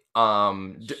bit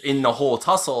in the whole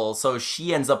tussle, so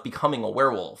she ends up becoming a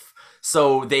werewolf.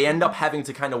 So they end up having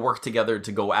to kind of work together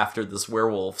to go after this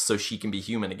werewolf so she can be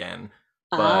human again.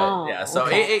 But yeah, so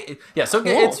okay. so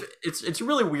Cool. it's a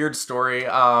really weird story.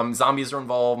 Zombies are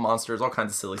involved, monsters, all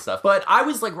kinds of silly stuff. But I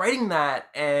was like writing that,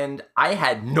 and I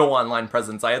had no online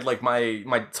presence. I had like my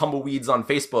tumbleweeds on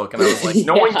Facebook, and I was like,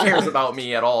 no one cares about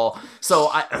me at all. So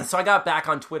I got back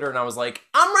on Twitter, and I was like,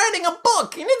 I'm writing a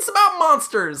book, and it's about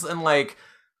monsters, and like.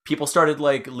 People started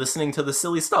like listening to the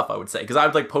silly stuff, I would say, because I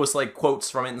would like post like quotes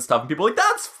from it and stuff, and people were like,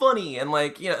 that's funny, and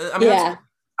like, you know, I mean, Yeah.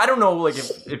 I don't know, like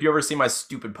if you ever see my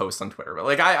stupid posts on Twitter, but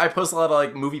like I post a lot of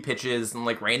like movie pitches and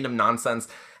like random nonsense,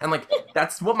 and like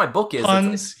that's what my book is.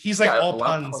 Puns. He's like yeah, all a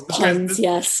lot of puns. Puns,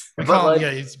 yes. We But, call him- like,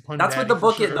 yeah, he's a pun That's what daddy the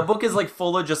book for is. sure. The book is like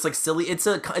full of just like silly. It's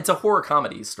a horror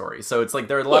comedy story, so it's like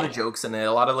there are a lot of jokes in it,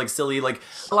 a lot of like silly, like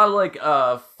a lot of like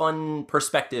fun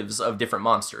perspectives of different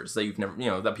monsters that you've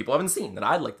never, that people haven't seen that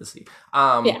I'd like to see.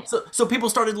 Yeah. So people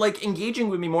started like engaging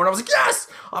with me more, and I was like, yes,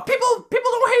 people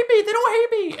don't hate me, they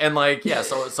don't hate me, and like yeah,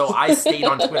 so I stayed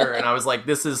on Twitter, and I was like,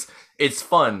 it's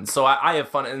fun. So I have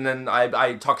fun, and then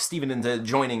I talked Steven into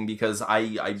joining because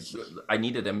I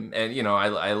needed him, and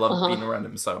I love being around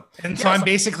him. So I'm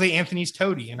basically Anthony's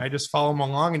toady, and I just follow him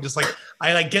along, and just like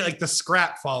I like get like the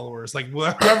scrap followers, like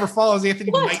whoever follows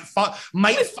Anthony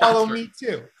might follow me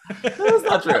too. That's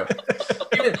not true.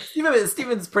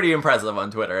 Steven's pretty impressive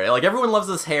on Twitter. Like everyone loves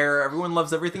his hair, everyone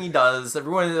loves everything he does.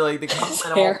 Everyone like they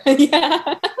compliment him. Yeah.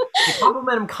 They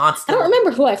compliment him I constantly. don't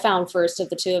remember who I found first of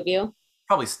the two of you.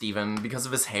 Probably Steven because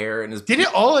of his hair and his. Did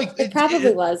it all like It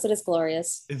probably was. It is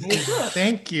glorious.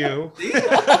 Thank you.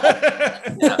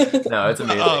 No, it's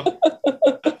amazing.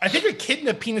 I think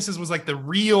Echidna penises was like the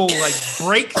real like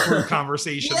breakthrough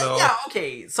conversation though. Yeah,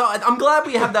 okay. So I'm glad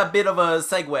we have that bit of a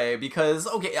segue because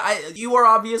you are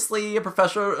obviously a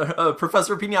professor of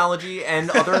peniology and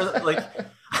other like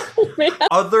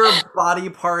other body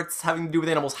parts having to do with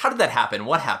animals. How did that happen?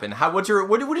 What happened?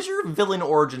 What is your villain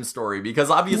origin story? Because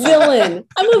obviously Villain.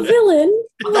 I'm a villain.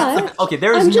 What? Okay,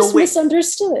 there is I'm no just way.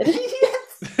 misunderstood.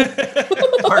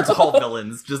 Aren't all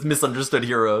villains just misunderstood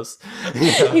heroes?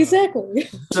 Exactly.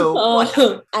 So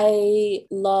what I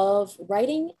love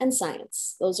writing and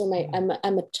science. Those are my. I'm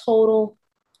a total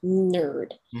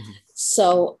nerd. Mhm.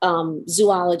 So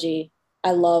zoology.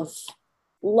 I love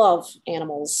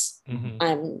animals.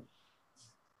 Mhm.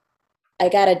 I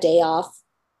got a day off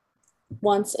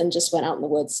once and just went out in the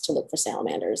woods to look for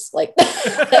salamanders. Like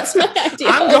that's my idea.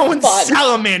 I'm of going fun.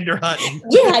 salamander hunting.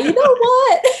 Yeah, you know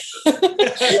what?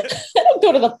 I don't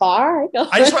go to the bar.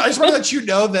 I just want to let you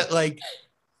know that like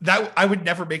that I would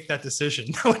never make that decision.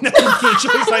 That would never be a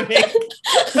choice I make.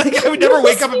 Like I would never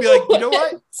wake up and be like, you know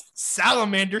what?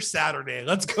 Salamander Saturday.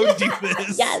 Let's go do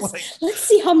this. Yes. Like- Let's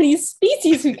see how many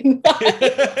species we can find.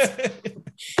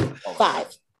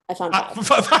 5. I found 5.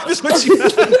 Five is what you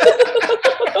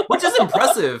which is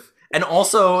impressive. And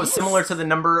also similar to the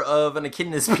number of an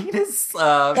echidna's penis.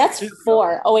 That's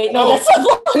 4. Oh wait, no, Oh. that's a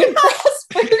long and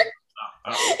prosper.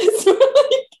 It's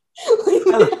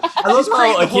I love He's how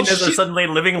creating a whole echidnas are shit- suddenly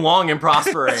living long and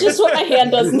prospering. It's just what my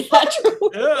hand does naturally.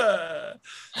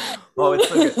 Oh, it's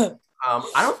so good.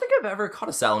 I don't think I've ever caught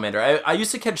a salamander. I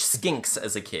used to catch skinks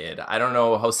as a kid. I don't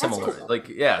know how similar. cool. Like,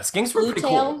 yeah, skinks were Blue pretty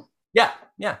tail? cool. Yeah.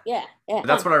 Yeah. But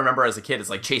that's what I remember as a kid is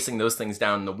like chasing those things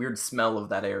down. The weird smell of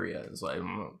that area is like,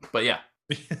 but yeah,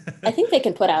 I think they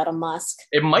can put out a musk.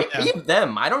 it might be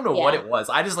them. I don't know what Yeah. it was.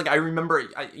 I just like I remember,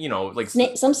 like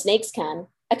Some snakes can.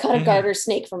 I caught a Mhm. garter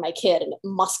snake for my kid and it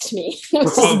musked me. I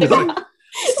was Oh, just like,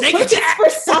 Snake Look attack! for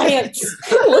science.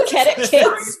 Look at it,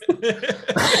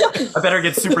 kids. I better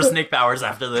get super snake powers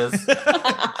after this.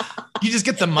 You just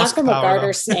get the Not musk from a power. garter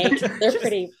though. snake. They're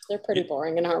pretty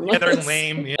boring and harmless. Yeah, they're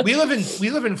lame. Yeah. We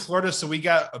live in Florida, so we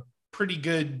got a pretty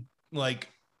good like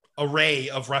array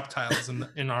of reptiles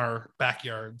in our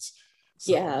backyards.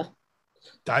 So, Yeah.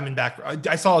 Diamondback.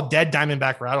 I saw a dead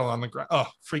diamondback rattle on the ground. Oh,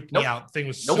 freaked me out. Thing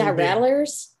was so Yeah, big.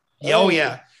 rattlers. Yeah, oh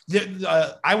yeah.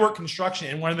 I work construction,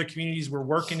 and one of the communities we're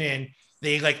working in,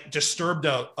 they like disturbed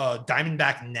a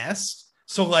diamondback nest.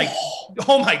 So like,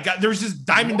 oh my god, there's just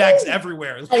diamondbacks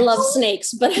everywhere. Like, I love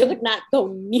snakes, but I would not go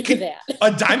near that.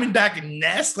 a diamondback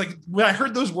nest. Like when I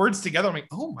heard those words together, I'm like,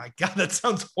 oh my god, that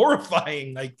sounds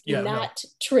horrifying. Like, yeah, Do not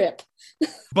trip.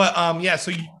 But yeah.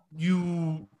 So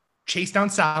you chase down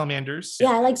salamanders.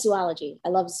 Yeah, I like zoology. I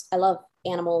love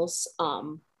animals.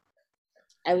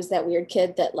 I was that weird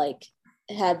kid that like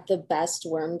had the best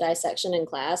worm dissection in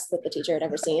class that the teacher had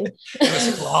ever seen. It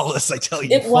was flawless, I tell you.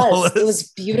 It flawless.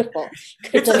 was beautiful.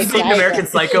 It's Could've like done a the American diagram.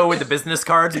 Psycho with the business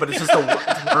cards, but it's just a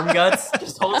worm guts.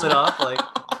 Just holds it up like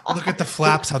Look at the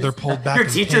flaps, how they're pulled back. your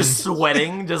and teacher's pinned.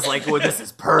 sweating, just like, well, this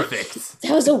is perfect.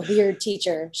 That was a weird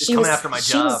teacher. She's She coming was after my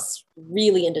she job. was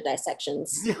really into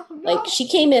dissections. Yeah, Like she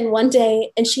came in one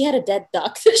day and she had a dead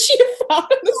duck that she had found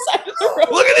on the side of the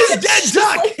road. Look at this dead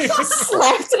duck. Like,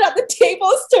 slapped it on the table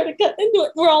and started cutting into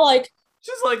it. We're all like,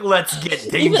 she's like, let's get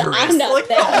even dangerous. I'm not Like,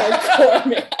 that hardcore,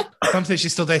 man. Some say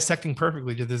she's still dissecting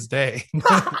perfectly to this day.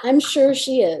 I'm sure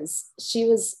she is. She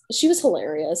was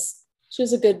hilarious. She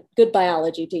was a good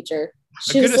biology teacher. A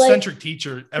She good was like, eccentric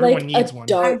teacher. Everyone like needs a one.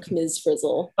 dark Ms.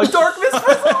 Frizzle. a dark Miss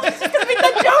Frizzle. She's gonna make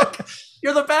that joke.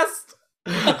 You're the best.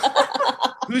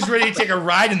 Who's ready to take a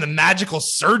ride in the magical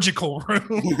surgical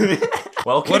room?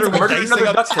 Well, What kids are we murdered dicing another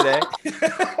up duck today.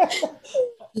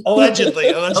 Allegedly.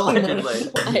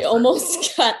 Allegedly. I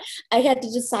almost got, I had to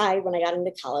decide when I got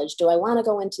into college, do I want to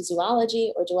go into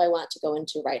zoology or do I want to go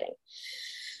into writing?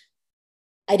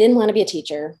 I didn't want to be a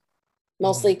teacher,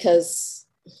 mostly because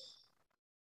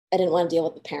I didn't want to deal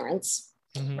with the parents.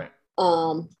 Mhm.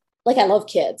 Like I love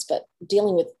kids, but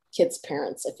dealing with kids'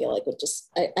 parents, I feel like would just,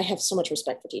 I have so much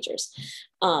respect for teachers.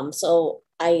 So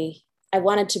I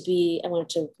wanted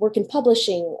to work in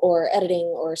publishing or editing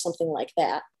or something like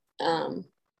that.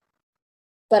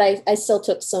 But I still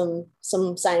took some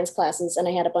science classes, and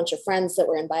I had a bunch of friends that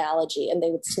were in biology, and they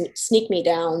would sneak me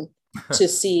down to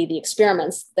see the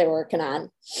experiments they were working on.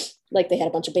 Like they had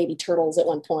a bunch of baby turtles at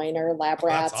one point, or lab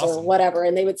rats, awesome. or whatever,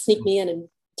 and they would sneak me in and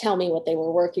tell me what they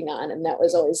were working on, and that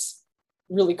was always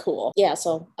really cool. Yeah,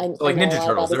 so I like know Ninja a lot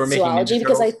Turtles. They were about making zoology Ninja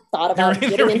because I Turtles? thought about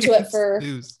getting into it for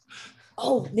News.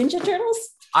 Ninja Turtles.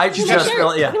 I Look at just my shirt.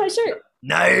 felt, yeah. Look at my shirt.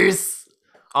 Nice.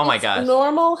 Oh my It's gosh.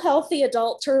 normal, healthy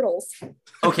adult turtles.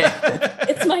 Okay.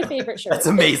 It's my favorite shirt. That's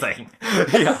amazing.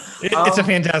 Yeah. It's a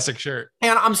fantastic shirt.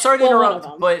 And I'm sorry to Well, one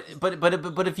of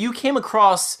interrupt, but if you came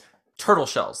across turtle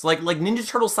shells, like Ninja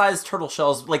Turtle sized turtle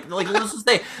shells, like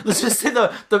let's just say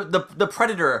the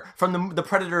Predator from the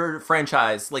Predator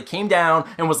franchise like came down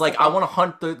and was like, I want to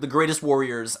hunt the greatest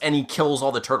warriors, and he kills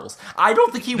all the turtles. I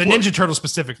don't think he The would. Ninja Turtle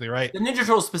specifically, right? The Ninja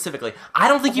Turtles specifically. I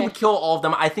don't think he Okay. would kill all of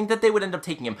them. I think that they would end up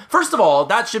taking him. First of all,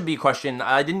 that should be a question.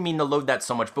 I didn't mean to load that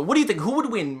so much, but what do you think? Who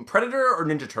would win, Predator or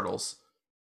Ninja Turtles?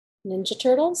 Ninja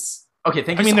Turtles. Okay,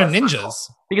 thank I you. mean, so they're much,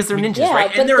 ninjas. because they're ninjas, Yeah,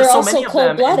 right? but And there they're are so also many of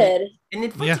them, cold-blooded. and they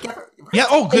fight Yeah. together. Yeah.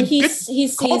 Oh, good. And he good.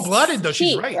 sees Cold-blooded, though,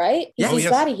 she's heat, right. He Yeah. sees Oh,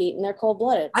 yes. body heat, and they're cold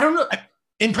blooded. I don't know.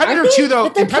 In Predator 2, though,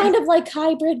 but they're in Predator, kind of like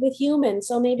hybrid with humans,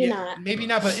 so maybe yeah, not. maybe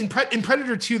not. But in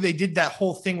Predator 2, they did that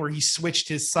whole thing where he switched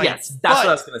his sights. Yes, that's what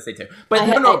I was going to say too. But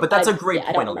but that's a great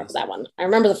I point. don't remember Elise. that one. I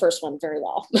remember the first one very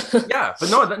well. Yeah, but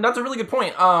no, that's a really good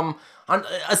point.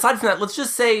 Aside from that, let's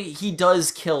just say he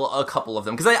does kill a couple of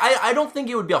them, because I don't think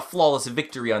it would be a flawless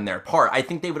victory on their part. I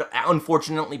think they would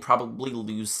unfortunately probably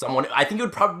lose someone. I think it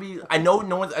would probably. I know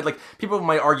no one's like, people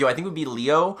might argue. I think it would be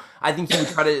Leo. I think he would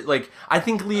try to like. I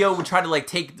think Leo would try to like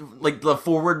take like the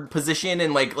forward position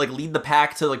and like lead the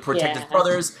pack to like protect his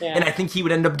brothers. Yeah. And I think he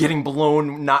would end up getting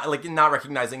blown, not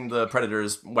recognizing the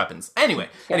Predator's weapons. Anyway.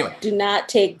 Do not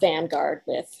take Vanguard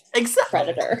with Exactly.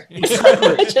 Predator.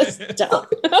 Exactly. Just don't.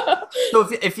 So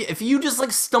if you just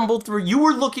like stumbled through, you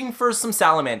were looking for some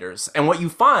salamanders, and what you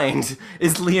find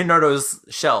is Leonardo's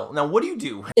shell. Now, what do you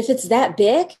do? If it's that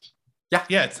big,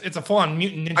 Yeah, it's a full-on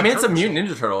mutant ninja. I mean, it's a Turtle mutant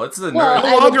Ninja Turtle. It's a well,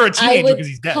 nerd. No longer a teenager I would because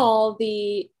he's dead. call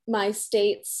my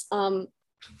state's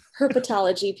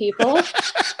herpetology people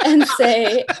and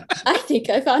say, I think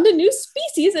I found a new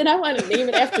species and I want to name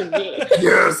it after me.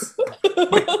 Yes.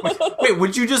 Wait,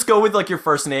 would you just go with like your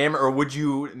first name, or would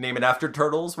you name it after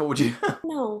turtles? What would you?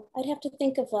 No, I'd have to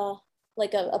think of a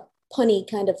punny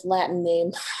kind of Latin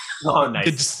name. Oh,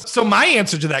 nice. So my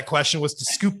answer to that question was to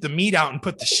scoop the meat out and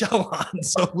put the shell on.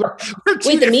 So we're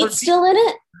Wait, the meat's still in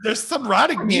it? There's some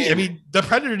rotting meat. I mean, the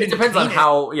predator didn't. It depends on clean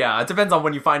how. Yeah, it depends on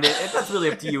when you find it. That's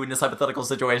really up to you in this hypothetical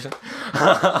situation.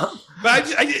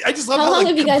 But I just love How how, long like,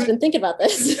 have you guys been thinking about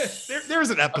this? There's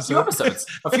an A few episode.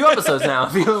 episodes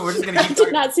now. We're just gonna I keep.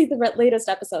 did not see the latest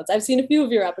episodes. I've seen a few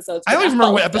of your episodes. I don't but even not remember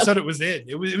all what of them. episode it was in.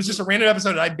 It was just a random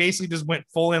episode. I basically just went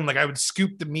full in. Like I would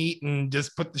scoop the meat and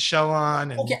just put the shell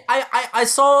on. And Okay, I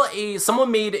saw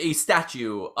someone made a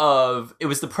statue of it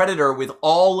was the predator with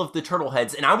all of the turtle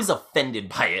heads, and I was offended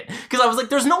by it because I was like,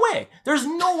 there's no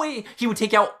way he would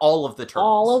take out all of the turtles.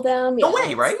 All of them? No Yeah.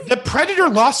 way, right? the predator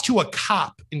lost to a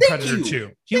cop in Thank Predator you.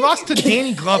 2. He lost to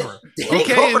Danny Glover. Danny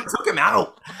Okay. Glover took him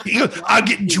out. He goes, I'm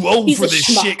getting too old He's for a this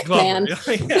schmuck, shit, Glover. man.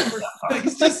 Yeah,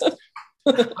 he's just,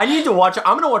 I need to watch.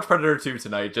 I'm gonna watch Predator 2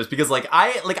 tonight, just because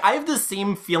I have the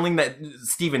same feeling that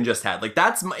Steven just had. Like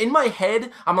that's in my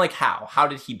head. I'm like, how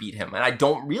did he beat him? And I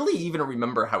don't really even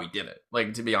remember how he did it.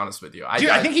 Like to be honest with you, dude,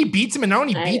 I think he beats him, and not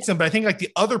only I- beats him, but I think like the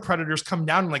other predators come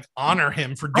down and like honor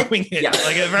him for doing it. yeah.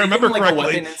 Like if I They remember give him, like, a correctly.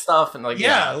 weapon and stuff, and like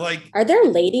Yeah, like Are there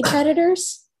lady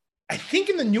predators? I think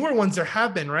in the newer ones there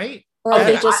have been, right? Or are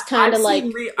Okay, they just I've kind of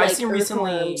seen like, I've seen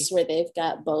recently. earthworms where they've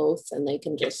got both and they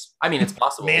can just I mean, it's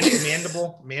possible.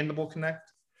 Mandible connect.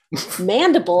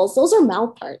 mandibles? Those are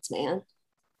mouth parts, man.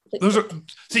 Those are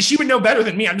see, she would know better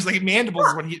than me. I'm just like mandibles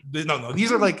is what he no,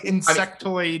 these are like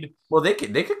insectoid. Well, they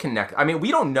could connect. I mean, we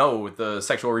don't know the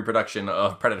sexual reproduction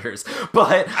of predators,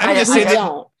 but I'm just saying I that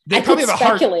don't. they I probably could have a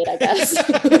hard speculate, I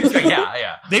guess.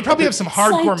 yeah. they probably have some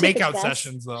hardcore Scientific makeout guess.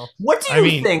 sessions though. What do I you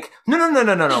mean- think?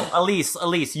 No.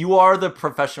 Elise, you are the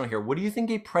professional here. What do you think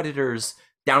a predator's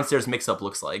downstairs mix-up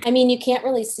looks like? I mean, you can't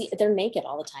really see. They're naked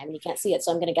all the time, and you can't see it.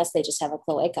 So I'm going to guess they just have a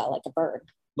cloaca, like a bird.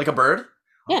 Like a bird?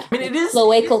 Yeah, I mean, it is.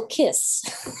 cloacal kiss.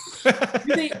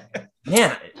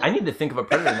 Man, I need to think of a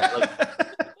predator. Like,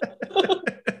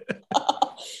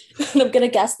 And I'm going to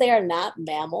guess they are not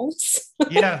mammals.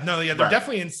 Yeah, they're Right.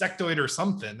 definitely insectoid or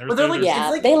something. but they're like, Yeah,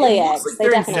 it's like, they lay it looks eggs. like They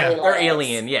they're definitely insect- lay They're eggs.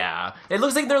 alien, yeah. It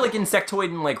looks like they're like insectoid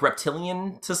and like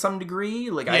reptilian to some degree.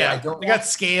 Like I don't. they got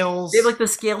scales. They have like the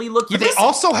scaly look. but they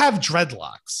also have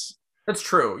dreadlocks. That's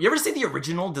true. You ever see the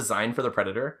original design for the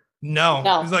Predator? No,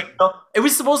 No. it's like No, it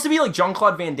was supposed to be like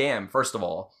Jean-Claude Van Damme. First of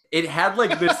all, it had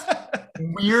like this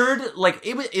weird, like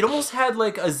it almost had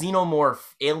like a xenomorph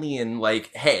alien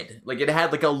like head. Like it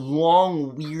had like a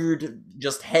long, weird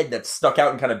just head that stuck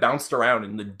out and kind of bounced around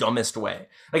in the dumbest way.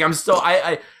 Like I'm still,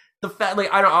 the fact,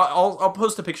 like I don't, I'll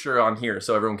post a picture on here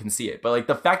so everyone can see it. But like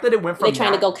the fact that it went from They're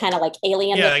trying to that- go kind of like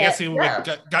alien. yeah, with I guess it. he Yeah.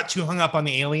 like, got too hung up on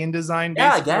the alien design. Yeah,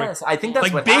 I basically. guess. I think that's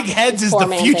Like what big happened. heads is Poor the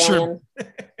man's future. alien.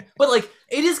 But like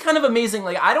it is kind of amazing.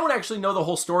 Like I don't actually know the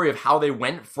whole story of how they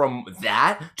went from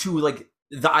that to like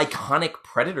the iconic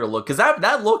Predator look, because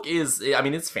that look is, I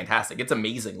mean, it's fantastic. It's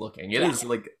amazing looking. It is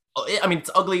like, I mean,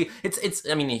 it's ugly. It's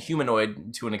I mean, a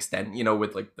humanoid to an extent, you know,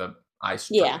 with like the eyes.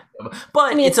 Yeah.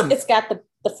 But I mean, it's it's got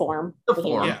the form. the you know.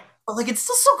 form. Yeah. But like it's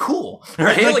still so cool,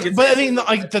 right? Like, it's, but I mean,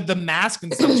 like the mask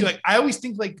and stuff too. Like I always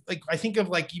think like I think of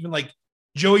like even like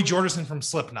Joey Jordison from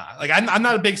Slipknot. Like I'm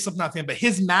not a big Slipknot fan, but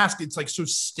his mask, it's like so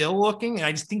still looking, and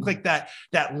I just think like that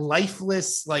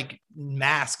lifeless like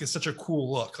mask is such a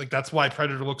cool look. Like that's why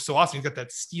Predator looks so awesome. He's got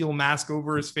that steel mask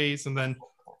over his face, and then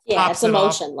Yeah, pops it's it off.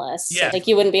 emotionless. Yeah. Like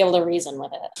you wouldn't be able to reason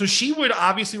with it. so she would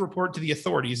obviously report to the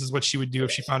authorities, is what she would do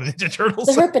if she found an Ninja Turtle.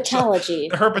 The herpetology.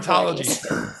 The herpetology.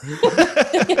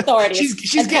 The authorities.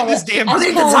 She's getting this damn. I'd I need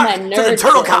to call talk my to the nerd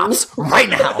turtle friends. cops right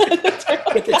now.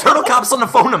 Get the turtle cops on the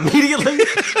phone immediately.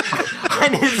 I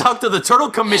need to talk to the turtle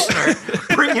commissioner.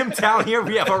 Bring him down here.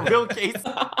 We have a real case.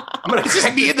 I'm gonna It's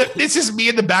just me in the. It's just me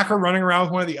in the background running around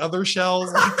with one of the other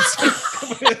shells,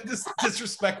 just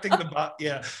disrespecting the bot.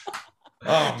 Yeah.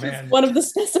 Oh man. One of the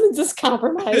specimens is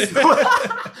compromised.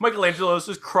 Michelangelo's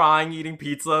just crying, eating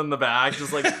pizza in the back,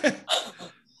 just like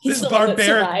He's This the one that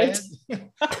barbaric man,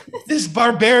 survived. this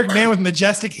barbaric man with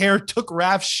majestic hair took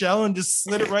Raph's shell and just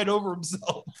slid it right over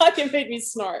himself. Fucking made me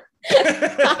snort.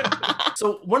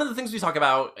 So one of the things we talk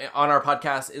about on our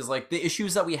podcast is like the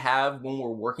issues that we have when we're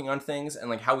working on things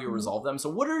and like how we resolve them. So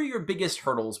what are your biggest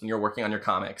hurdles when you're working on your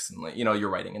comics and like, you know, your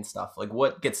writing and stuff? Like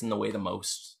what gets in the way the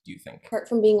most, do you think? Apart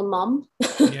from being a mom.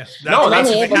 Yeah. No, that's,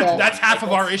 I'm able to- that's half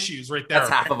of our issues right there. That's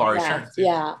half of our Yeah, issues.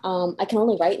 yeah. I can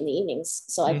only write in the evenings,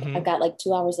 so Mhm. I've got like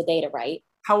 2 hours a day to write.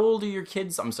 How old are your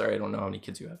kids? I'm sorry, I don't know how many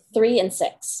kids you have. 3 and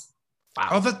 6. Wow.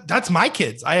 Oh, that's my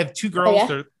kids. I have 2 girls. yeah?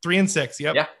 They're 3 and 6.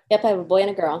 Yep. Yeah. Yep, I have a boy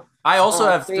and a girl. I also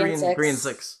have 3 three and and 6. 3 and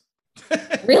 6.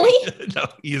 Really? No,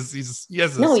 he has a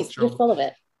No, you're 6-year-old. full of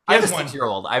it. I have a He has one.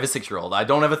 6-year-old. I have a 6-year-old. I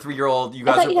don't have a 3-year-old. You I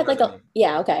guys thought are you had like older a,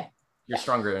 yeah, okay. You're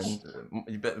stronger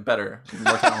and better,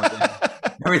 more talented.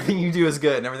 Everything you do is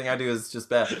good, and everything I do is just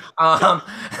bad. No.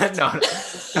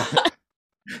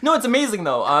 No, it's amazing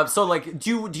though. So like,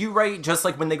 do you write just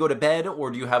like when they go to bed, or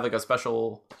do you have like a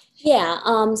special? Yeah.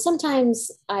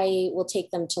 Sometimes I will take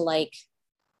them to like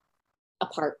a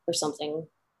park or something,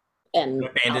 and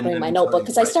I'll bring my notebook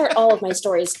because I start all of my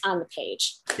stories on the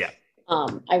page. Yeah.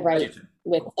 I write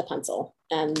with a pencil,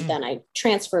 and then I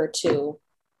transfer to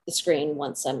the screen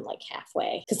once I'm like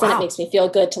halfway, because then it makes me feel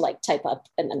good to like type up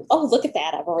and then, oh, look at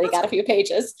that, I've already got a few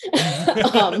pages.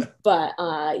 But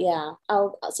yeah,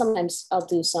 sometimes I'll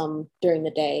do some during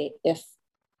the day if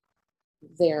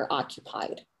they're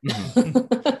occupied.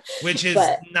 Which is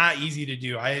not easy to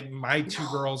do. My two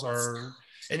girls are,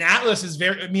 and Atlas is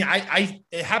very, I mean,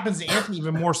 it happens to Anthony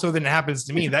even more so than it happens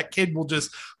to me. That kid will just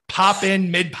pop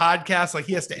in mid podcast, like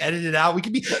he has to edit it out.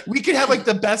 We could have like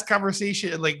the best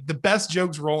conversation, like the best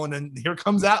jokes rolling, and here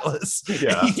comes Atlas.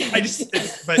 Yeah.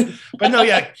 But no,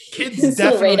 yeah, kids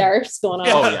definitely. Radar's going on.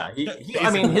 Oh yeah,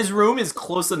 I mean, his room is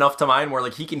close enough to mine where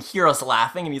like he can hear us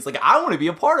laughing, and he's like, "I want to be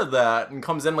a part of that," and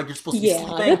comes in like you're supposed to be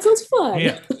sleeping. That sounds fun.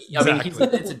 Yeah, I mean,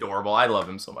 it's adorable. I love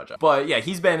him so much. But yeah,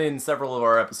 he's been in several of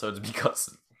our episodes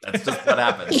because that's just what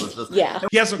happens. It's just, yeah.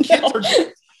 So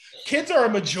kids are a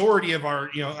majority of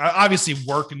our, obviously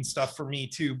work and stuff for me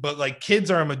too, but like kids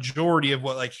are a majority of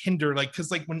what like hinder, like, cause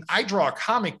like when I draw a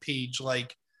comic page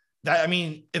like that, I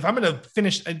mean, if I'm going to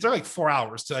finish, it's like 4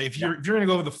 hours. So if you're going to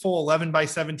go with the full 11 by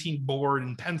 17 board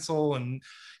and pencil, and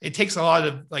it takes a lot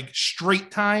of like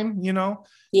straight time,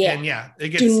 Yeah. And yeah,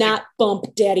 do not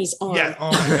bump daddy's arm. Yeah.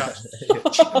 Oh my gosh.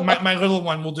 my little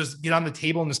one will just get on the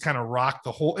table and just kind of rock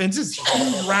the whole, and it's this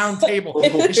huge round table.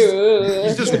 He's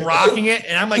just rocking it.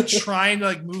 And I'm like trying to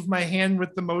like move my hand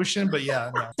with the motion, but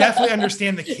yeah, no. Definitely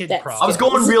understand the kid problem. I was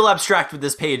going real abstract with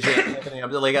this page. Like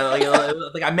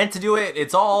I meant to do it.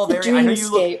 It's all there. I know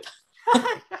you look.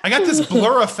 I got this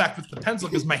blur effect with the pencil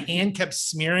because my hand kept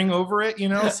smearing over it,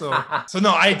 so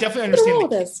no, I definitely understand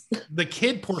the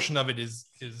kid portion of it is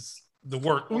the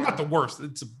worst. Well, not the worst,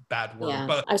 it's a bad word. Yeah.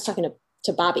 But I was talking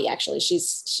to Bobby, actually.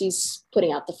 She's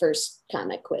putting out the first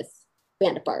comic with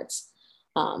Band of Bards,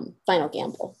 Final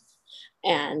Gamble.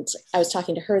 And I was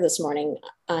talking to her this morning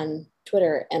on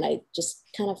Twitter, and I just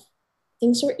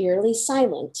things were eerily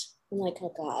silent. I'm like,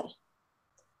 oh God.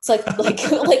 It's like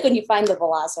when you find the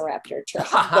Velociraptor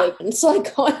trap. And so I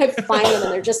go and I find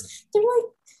them, and they're like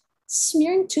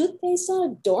smearing toothpaste on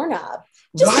a doorknob.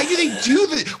 Why do they do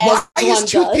this? Why is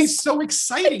toothpaste so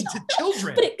exciting to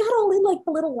children? But it got all in like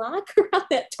the little lock around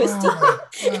that twisty thing.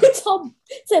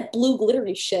 It's that blue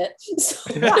glittery shit.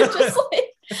 So I'm just like,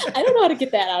 I don't know how to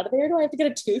get that out of there. Do I have to get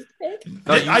a toothpick?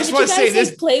 I just want to say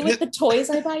this. Play with the toys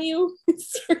I buy you.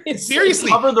 Seriously,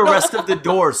 cover the rest of the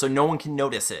door so no one can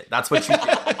notice it. That's what you do.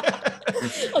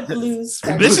 A blue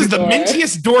this is the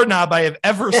mintiest doorknob I have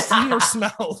ever seen or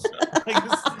smelled. Like,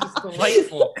 this is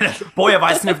delightful. Boy, have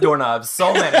I sniffed doorknobs.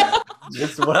 So many.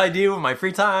 This is what I do in my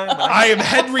free time. I am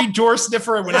Henry Door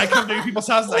Sniffer, and when I come to people's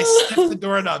houses, I sniff the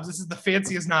doorknobs. This is the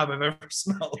fanciest knob I've ever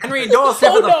smelled. Henry Door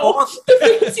Sniffer the fourth.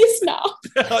 The fanciest knob.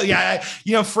 Oh,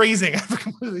 yeah, phrasing.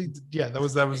 Yeah, that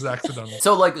was accidental.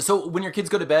 So when your kids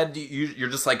go to bed, you're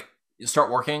just like you start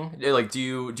working. Like, do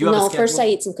you have a schedule? First I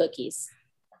eat some cookies.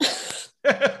 You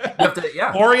have to,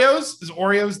 yeah. Oreos? Is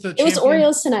Oreos the It was champion?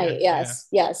 Oreos tonight. Yes.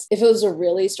 If it was a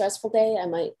really stressful day, I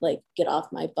might like get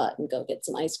off my butt and go get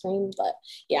some ice cream. But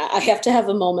yeah, I have to have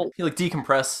a moment. You like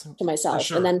decompress to myself,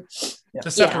 sure. and then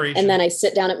the separation. And then I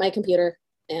sit down at my computer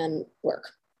and work.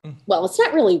 Well, it's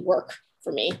not really work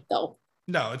for me though.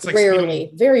 No, it's like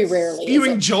very rarely.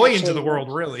 Spewing joy into the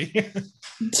world, really. I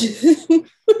don't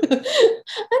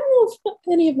know if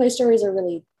any of my stories are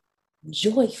really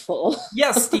joyful.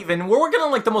 Yes, Steven, we're working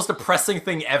on like the most depressing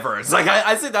thing ever. It's like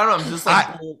I sit down and I'm just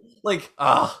like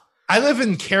I live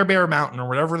in Care Bear Mountain or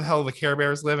whatever the hell the Care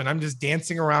Bears live, and I'm just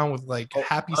dancing around with like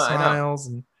happy smiles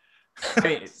and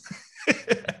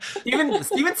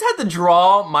Steven's had to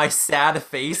draw my sad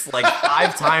face like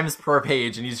 5 times per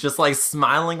page, and he's just like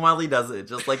smiling while he does it,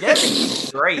 just like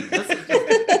everything's great. This is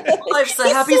just, life's a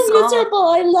happy so song. Miserable.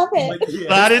 I love it. Like, yeah.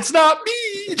 But it's not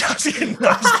me. Just kidding.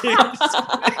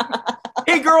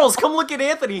 Hey girls, come look at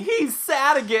Anthony. He's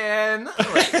sad again.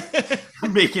 Like,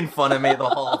 making fun of me the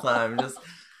whole time. Just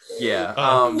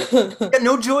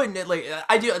no joy. Like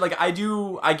I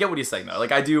get what he's saying though.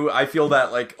 Like I feel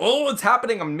that like, oh, it's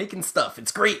happening. I'm making stuff.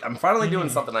 It's great. I'm finally doing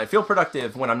something. I feel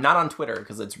productive when I'm not on Twitter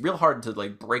because it's real hard to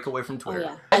like break away from Twitter.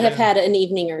 Oh, yeah. I have had an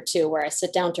evening or two where I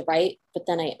sit down to write, but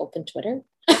then I open Twitter.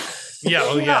 Yeah.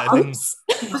 Oh yeah. Yeah, And then, oops.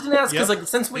 I was gonna ask because Yep. like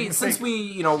since Big we mistake.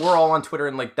 we're all on Twitter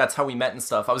and like that's how we met and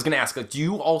stuff. I was gonna ask like, do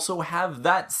you also have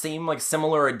that same like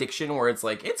similar addiction where it's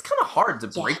like it's kind of hard to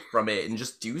Yeah. break from it and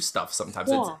just do stuff sometimes?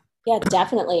 Yeah, yeah,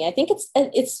 definitely. I think it's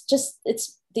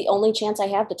the only chance I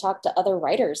have to talk to other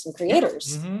writers and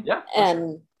creators. Mhm. Yeah,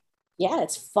 And yeah,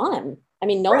 it's fun. I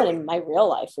mean, no one in my real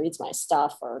life reads my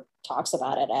stuff or talks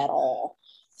about it at all.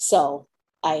 So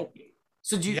I,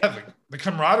 So do you? Yeah, the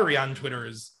camaraderie on Twitter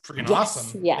is freaking Yes,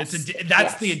 awesome. yes,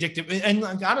 That's the yes. addictive. And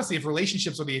like, honestly, if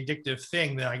relationships are the addictive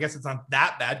thing, then I guess it's not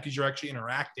that bad because you're actually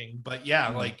interacting. But yeah,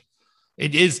 Mhm. like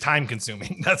it is time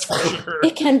consuming. That's for sure.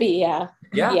 it can be, yeah.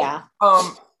 Yeah. Yeah.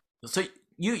 So so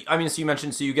you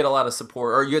mentioned so you get a lot of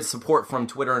support or you get support from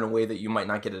Twitter in a way that you might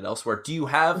not get it elsewhere. Do you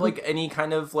have Mhm. like any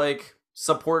kind of like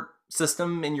support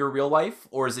system in your real life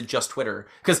or is it just Twitter?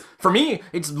 Because for me,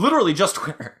 it's literally just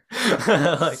Twitter.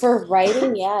 Like, For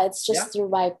writing, yeah, it's just Yeah. through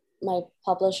my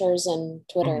publishers and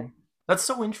Twitter. that's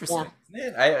so interesting.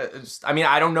 Yeah. Man, I mean,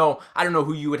 I don't know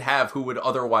who you would have who would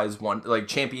otherwise want like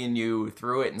champion you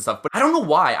through it and stuff. But I don't know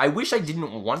why. I wish I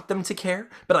didn't want them to care,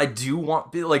 but I do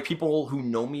want like people who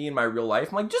know me in my real life.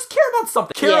 I'm like, just care about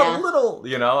something, care Yeah. a little,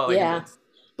 you know? Like, Yeah.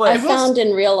 But I found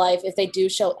in real life, if they do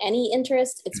show any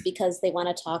interest, it's because they want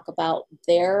to talk about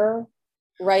their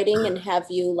writing and have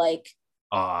you like,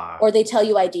 or they tell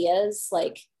you ideas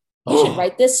like, you should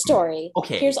write this story.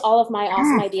 Okay. Here's all of my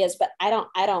awesome ideas, but I don't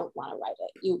want to write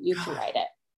it. You can write it.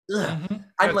 Ugh. Mhm.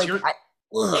 I'm That's like,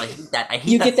 I hate that. I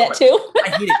hate You that get so that much. too? I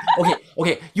hate it.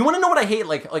 Okay. You want to know what I hate?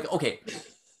 Like, okay.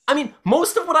 I mean,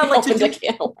 most of what I like to Opens a do,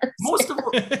 can of worms.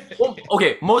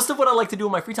 most of what I like to do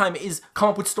in my free time is come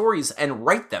up with stories and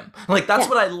write them. Like that's Yeah.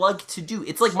 what I like to do.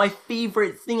 It's like my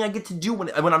favorite thing I get to do when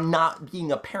I'm not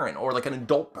being a parent or like an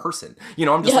adult person. You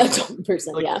know, I'm just Yeah, like, adult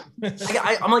person, like-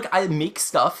 yeah. I'm like I make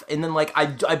stuff and then like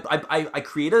I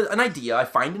create an idea, I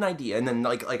find an idea and then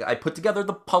like I put together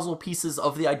the puzzle pieces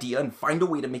of the idea and find a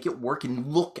way to make it work and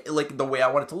look like the way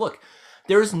I want it to look.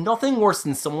 There's nothing worse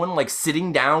than someone like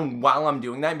sitting down while I'm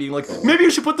doing that and being like, maybe you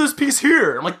should put this piece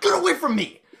here. I'm like, get away from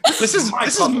me. This is my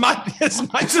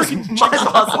freaking my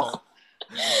job. puzzle.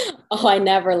 Oh, I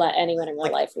never let anyone in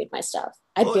real life read my stuff.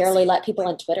 I Well, barely see, let people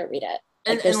on Twitter read it.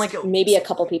 And- There's and, like, maybe a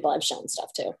couple people I've shown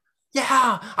stuff to.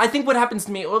 Yeah, I think what happens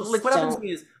to me, like what happens to Don't.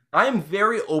 me is I am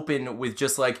very open with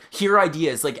just like hear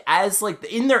ideas. Like as like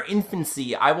in their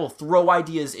infancy, I will throw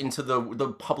ideas into the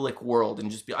public world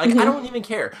and just be like, I Mhm. don't even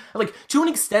care. Like to an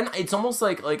extent, it's almost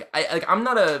like I'm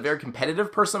not a very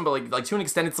competitive person, but like to an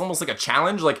extent, it's almost like a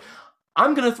challenge. Like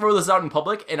I'm gonna throw this out in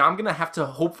public, and I'm gonna have to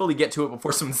hopefully get to it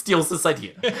before someone steals this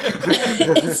idea.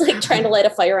 It's like trying to light a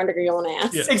fire under your own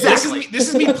ass. Yeah. Exactly. This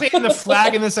is me planting the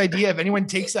flag in this idea. If anyone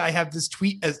takes it, I have this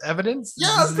tweet as evidence.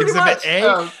 Yeah, This is pretty exhibit much.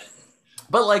 A.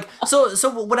 But like, so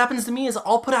what happens to me is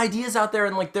I'll put ideas out there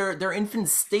in like their infant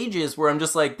stages where I'm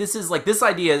just like, this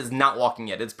idea is not walking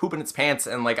yet. It's pooping its pants,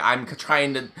 and like I'm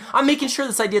making sure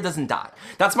this idea doesn't die.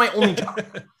 That's my only job.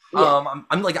 Yeah.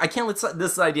 I'm like, I can't let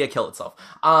this idea kill itself.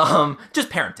 Just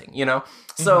parenting, you know?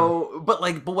 So, but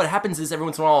what happens is every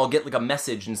once in a while I'll get like a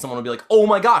message and someone will be like, oh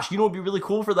my gosh, you know what would be really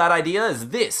cool for that idea is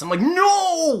this. I'm like,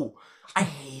 no! I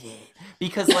hate it.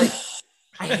 Because like,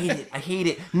 I hate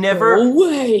it. Never, No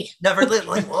way. never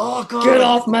like, oh god. Get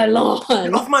off my lawn.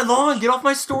 Get off my lawn. Get off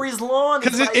my story's lawn.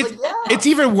 Because It's like, yeah. it's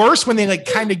even worse when they like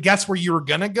kind of guess where you were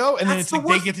gonna go, and then That's it's like the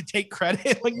they worst. get to take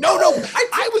credit. Like, no,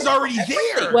 I was already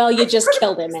there. Well, you just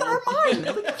killed him, It's man. not mine.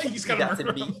 You just gotta That's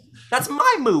murder it, him. That's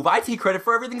my move. I take credit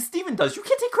for everything Steven does. You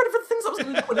can't take credit for the things I was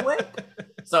going to do anyway.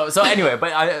 So anyway,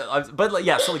 but like,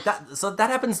 yeah, so like that, so that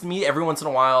happens to me every once in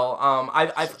a while.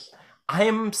 I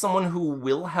am someone who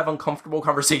will have uncomfortable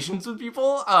conversations with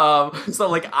people. So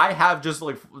like I have just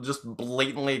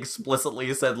blatantly,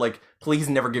 explicitly said like, please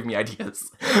never give me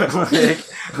ideas.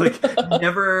 like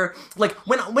never like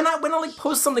when I like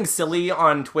post something silly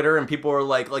on Twitter and people are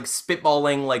like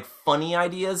spitballing like funny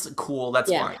ideas, cool, that's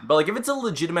Yeah. fine. But like if it's a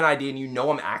legitimate idea and you know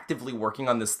I'm actively working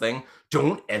on this thing,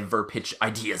 don't ever pitch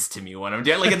ideas to me when I'm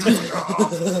doing like it's just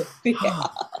like,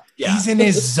 yeah. He's in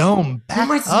his zone. Back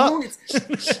My up. zone,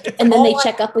 it's- And then all they I-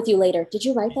 check up with you later. Did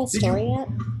you write that Did you- story yet?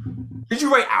 Did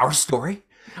you write our story?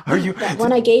 Are you? That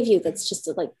one I gave you that's just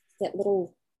like that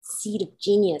little seed of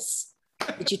genius.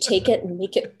 Did you take it and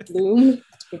make it bloom?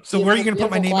 So where are you gonna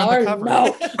put my name on the cover?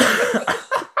 No.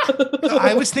 So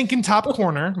I was thinking top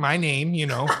corner, my name, you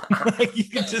know, like you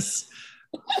could just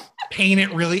paint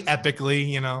it really epically,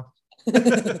 you know.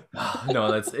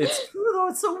 No,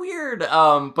 it's so weird.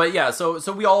 But yeah, so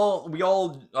we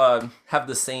all have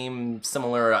the same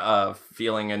similar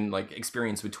feeling and like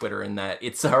experience with Twitter in that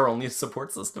it's our only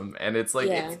support system, and it's like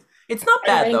Yeah. it's not Our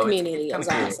bad writing though. community it's is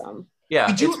kinda cool. awesome.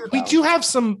 Yeah, we do have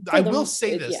some. I them, will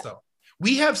say this though,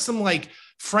 we have some like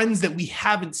friends that we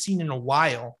haven't seen in a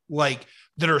while, like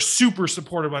that are super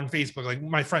supportive on Facebook. Like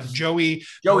my friend Joey's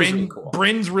really cool.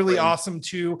 Bryn's really awesome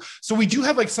too. So we do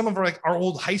have like some of our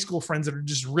old high school friends that are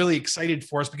just really excited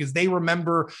for us because they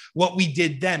remember what we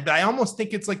did then. But I almost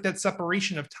think it's like that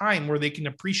separation of time where they can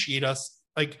appreciate us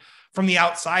like from the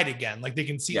outside again. Like they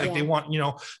can see like they want,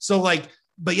 so like,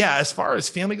 but yeah, as far as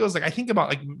family goes, like I think about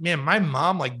like, man, my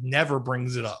mom like never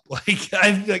brings it up. Like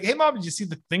I'm like, hey mom, did you see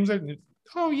the things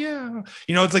oh yeah.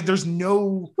 It's like, there's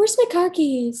no, where's my car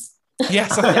keys?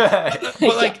 Yes.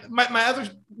 But like my other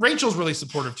Rachel's really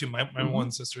supportive too. My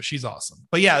one sister, she's awesome.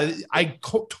 But yeah, I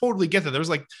totally get that. There's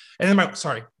like, and then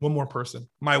one more person.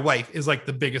 My wife is like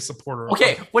the biggest supporter.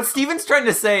 Okay, what Steven's trying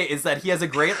to say is that he has a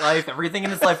great life. Everything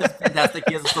in his life is fantastic.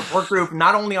 He has a support group,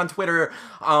 not only on Twitter,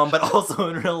 but also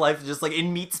in real life, just like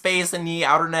in meat space and the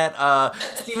outer net.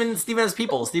 Steven has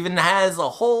people. Steven has a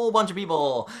whole bunch of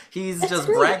people. He's just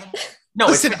bragging. No,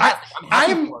 listen, I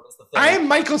am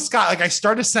Michael Scott. Like I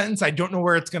start a sentence, I don't know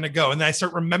where it's going to go. And then I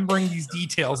start remembering these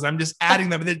details and I'm just adding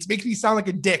them. And it makes me sound like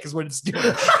a dick is what it's doing.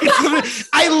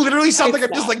 I literally sound like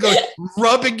I'm just like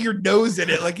rubbing your nose in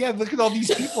it. Like, yeah, look at all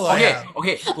these people.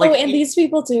 Okay. Like, and these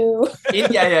people too.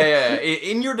 Yeah.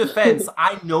 In your defense,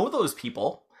 I know those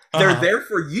people. They're there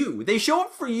for you. They show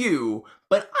up for you,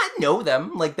 but I know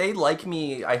them. Like they like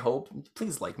me. I hope.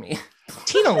 Please like me.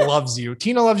 Tina loves you.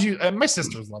 My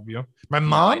sisters love you. My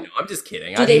mom. No, I'm just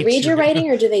kidding. Do they read your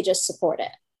writing or do they just support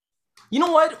it? You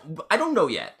know what? I don't know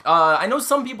yet. I know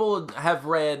some people have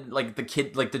read like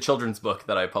the children's book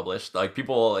that I published. Like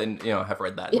people have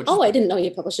read that. I didn't know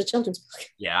you published a children's book.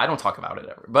 Yeah, I don't talk about it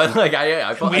ever. But like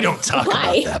we don't talk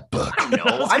about that book. I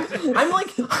don't know. I'm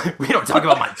like we don't talk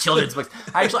about my children's books.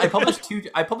 I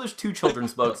published two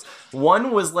children's books.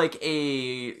 One was like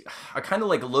a kind of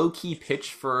like low key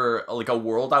pitch for like a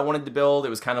world I wanted to build. It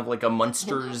was kind of like a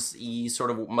Monsters-y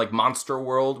sort of like monster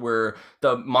world where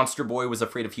the monster boy was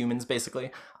afraid of humans, basically.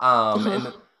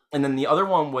 And then the other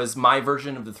one was my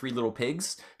version of the Three Little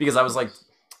Pigs, because I was like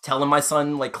telling my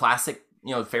son like classic,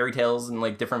 fairy tales and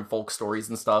like different folk stories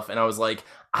and stuff. And I was like,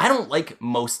 I don't like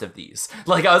most of these.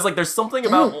 Like, I was like, there's something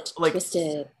about like,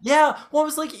 twisted. Yeah. Well, I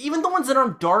was like, even the ones that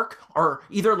aren't dark are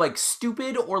either like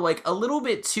stupid or like a little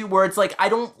bit too, where it's like, I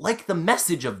don't like the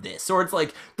message of this, or it's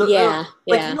like where I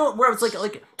was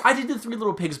like, I did the Three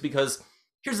Little Pigs because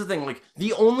here's the thing, like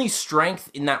the only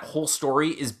strength in that whole story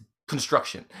is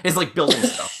construction. It's like building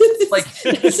stuff. Like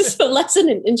this is a lesson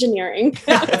in engineering.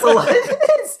 It's a lesson.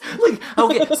 Like,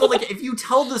 okay, so like if you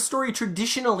tell the story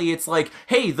traditionally, it's like,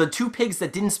 hey, the two pigs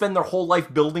that didn't spend their whole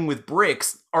life building with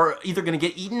bricks are either going to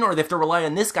get eaten or they have to rely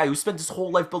on this guy who spent his whole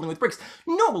life building with bricks.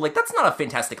 No, like that's not a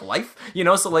fantastic life,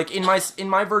 So like in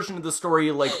my version of the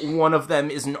story, like one of them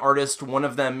is an artist, one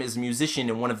of them is a musician,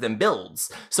 and one of them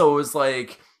builds. So it was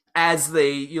like, as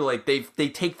they they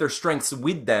take their strengths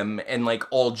with them and like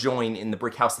all join in the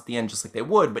brick house at the end, just like they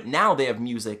would, but now they have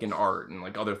music and art and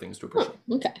like other things to appreciate.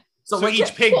 Okay. So like,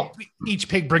 each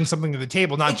pig brings something to the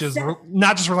table, not just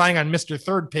relying on Mr.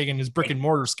 Third Pig and his brick and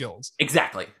mortar skills.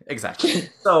 Exactly.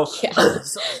 So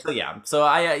So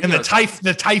I and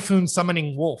the typhoon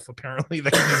summoning wolf, apparently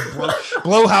that can just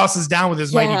blow houses down with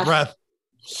his mighty breath.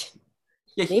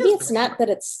 Yeah, maybe it's not that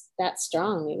it's that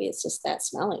strong. Maybe it's just that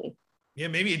smelly. Yeah,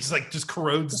 maybe it's like just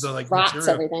corrodes the like rots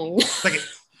material. Everything. Like,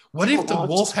 what if the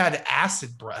wolf had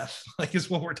acid breath? Like, is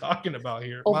what we're talking about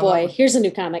here. Oh boy, here's a new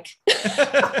comic.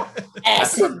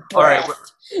 Acid breath. All right,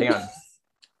 hang on.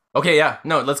 Okay, yeah,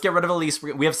 no, let's get rid of Elise.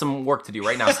 We have some work to do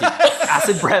right now, Steve.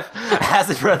 Acid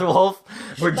breath wolf.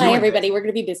 Bye, everybody. We're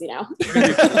gonna be busy now.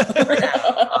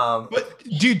 But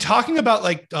dude, talking about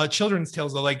like children's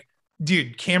tales, though, like,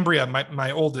 dude, Cambria,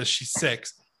 my oldest, she's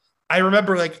 6. I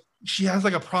remember like she has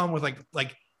like a problem with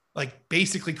like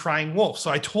basically crying wolf.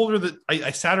 So I told her that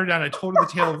I sat her down. I told her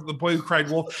the tale of the boy who cried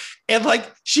wolf. And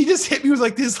like, she just hit me with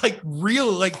like this, like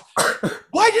real, like,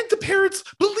 why did the parents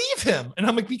believe him? And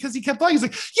I'm like, because he kept lying. He's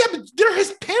like, yeah, but they're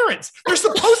his parents. They're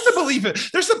supposed to believe it.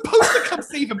 They're supposed to come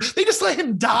save him. They just let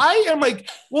him die. And I'm like,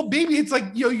 well, baby, it's like,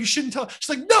 you shouldn't tell. She's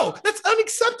like, no, that's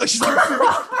unacceptable. She's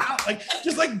like,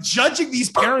 just like judging these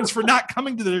parents for not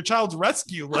coming to their child's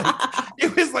rescue. Like,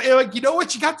 it was like, you know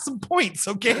what? You got some points.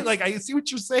 Okay. Like, I see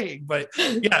what you're saying. But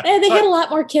yeah, and they had a lot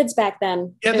more kids back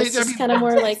then. Yeah, it was kind of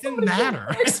more like didn't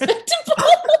matter.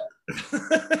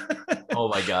 Oh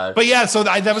my god! But yeah, so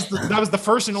that was the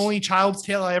first and only child's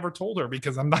tale I ever told her,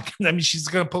 because I'm not gonna. I mean, she's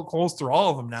gonna poke holes through all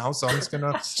of them now, so I'm just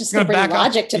gonna bring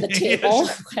logic to the table.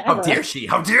 How dare she?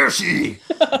 How dare she?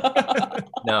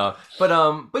 No,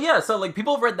 but yeah. So like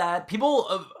people have read that.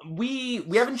 People, we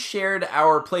haven't shared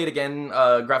our Play It Again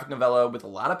graphic novella with a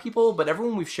lot of people, but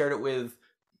everyone we've shared it with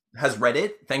has read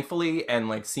it, thankfully, and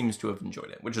like seems to have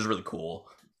enjoyed it, which is really cool.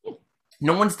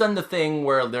 No one's done the thing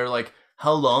where they're like,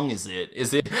 how long is it?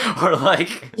 Is it or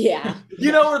like Yeah.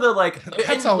 you know, or they're like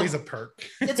That's always a perk.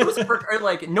 it's always a perk. Or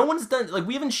like no one's done like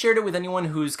we haven't shared it with anyone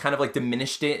who's kind of like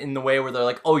diminished it in the way where they're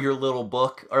like, oh, your little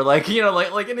book, or like, you know,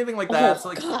 like anything like that. Oh, So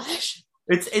like gosh.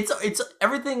 it's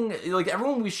everything, like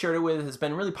everyone we shared it with has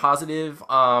been really positive,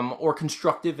 or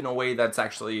constructive in a way that's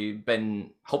actually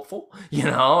been helpful, you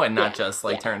know, and not just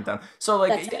like tearing it down. So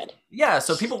like That's good. yeah,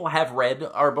 so people have read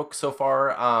our book so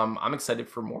far. I'm excited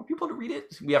for more people to read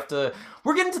it.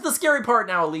 We're getting to the scary part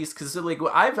now, at least, because like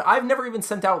I've never even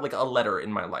sent out like a letter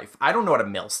in my life. I don't know how to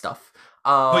mail stuff.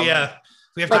 Oh yeah,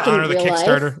 we have Like to in honor the real life,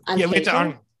 Kickstarter. on Yeah, we have to paper?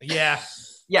 honor. Yeah,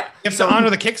 Yeah, we have to honor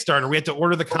the Kickstarter. We have to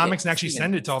order the comics and actually Steven,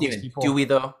 send it to all these people. Do we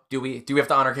though? Do we have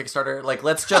to honor Kickstarter? Like,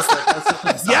 let's just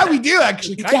Yeah, we do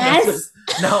actually. Kind Yes.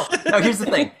 No, here's the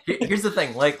thing. Here's the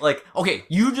thing. Like, okay,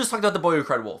 you just talked about the boy who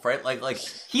cried wolf, right? Like,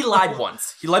 he lied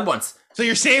once. He lied once. So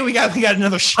you're saying we got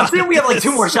another shot? I'm saying we have like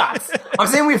 2 at more this? shots. I'm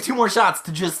saying we have 2 more shots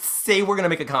to just say we're gonna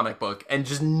make a comic book and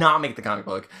just not make the comic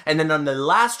book, and then on the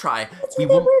last try, That's we how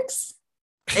that won't. works.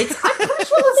 I'm pretty sure I don't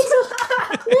think so.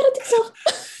 I don't think so.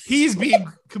 He's being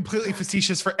completely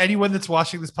facetious. For anyone that's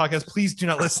watching this podcast, please do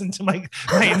not listen to my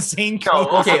insane No,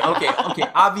 co-host. okay.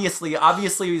 Obviously,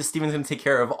 Steven's gonna take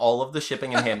care of all of the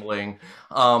shipping and handling.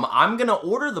 I'm gonna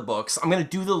order the books. I'm gonna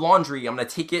do the laundry. I'm gonna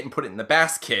take it and put it in the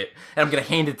basket, and I'm gonna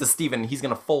hand it to Steven. He's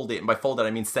gonna fold it, and by fold it,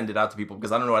 I mean send it out to people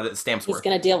because I don't know how the stamps He's work.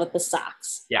 going to deal with the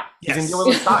socks. Yeah, he's Yes. gonna deal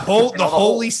with the socks. The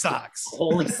holy socks.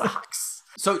 Holy socks.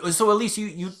 So Elise,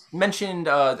 you mentioned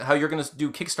how you're gonna do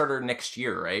Kickstarter next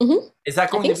year, right? Mhm. Is that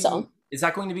going I to think be? so. Is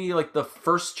that going to be like the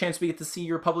first chance we get to see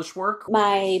your published work?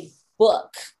 My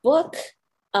book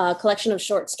collection of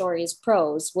short stories,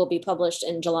 prose, will be published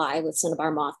in July with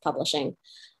Cinnabar Moth Publishing.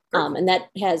 And that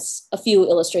has a few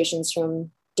illustrations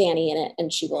from Danny in it,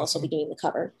 and she will also be doing the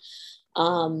cover.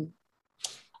 I'm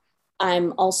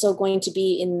also going to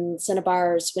be in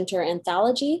Cinnabar's Winter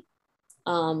Anthology,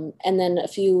 and then a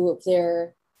few of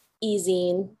their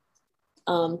e-zine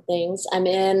things. I'm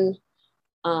in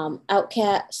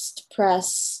Outcast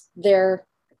Press, their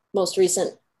most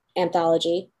recent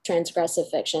anthology, Transgressive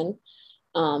Fiction.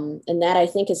 And that I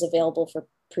think is available for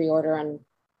pre-order on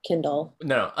Kindle.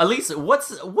 No, Elise,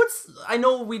 what's I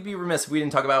know we'd be remiss if we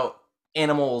didn't talk about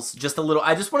animals just a little.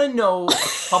 I just want to know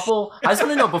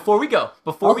before we go,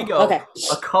 Okay.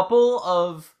 a couple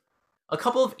of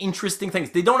interesting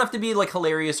things. They don't have to be like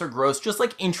hilarious or gross, just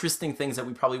like interesting things that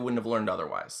we probably wouldn't have learned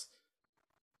otherwise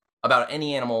about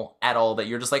any animal at all that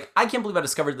you're just like, I can't believe I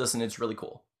discovered this and it's really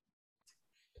cool.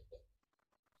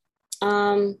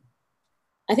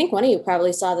 I think one of you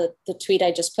probably saw the tweet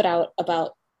I just put out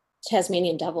about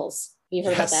Tasmanian devils. Have you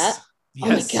heard about that?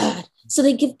 Yes. Oh my God. So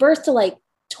they give birth to like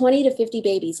 20 to 50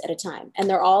 babies at a time, and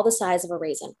they're all the size of a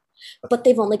raisin, but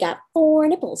they've only got 4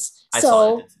 nipples. I saw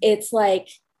So it. it's like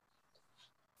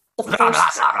the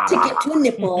first to get to a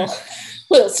nipple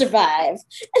will survive,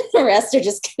 and the rest are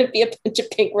just going to be a bunch of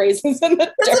pink raisins in the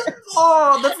dirt.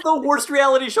 That's the worst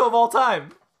reality show of all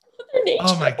time. Nature.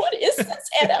 Oh my- What is this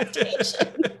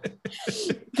adaptation?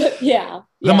 But yeah.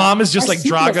 The mom is just Our like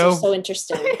sequels are Drago. so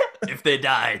interesting. If they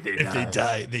die, they If they die.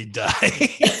 die, they die.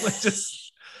 Like,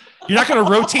 just, you're not going to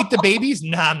rotate the babies?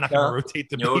 Nah, I'm not going to rotate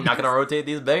the No, babies. not gonna rotate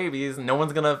these babies. No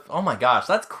one's gonna. Oh my gosh,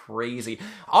 that's crazy.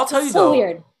 I'll tell you So though.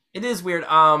 weird. It is weird.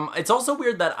 It's also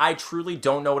weird that I truly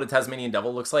don't know what a Tasmanian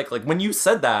devil looks like. Like when you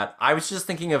said that, I was just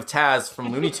thinking of Taz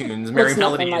from Looney Tunes, Merry Looks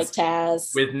nothing Melodies like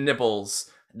Taz. with nipples.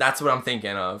 That's what I'm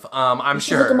thinking of. I'm You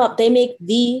should look sure. them up. They make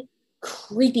the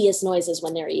creepiest noises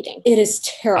when they're eating. It is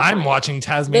terrifying. I'm watching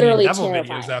Tasmanian Literally Devil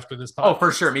terrifying. videos after this Oh, podcast.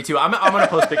 for sure. Me too. I'm gonna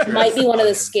post pictures. Might be one of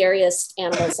the scariest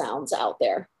animal sounds out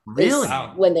there. is Really?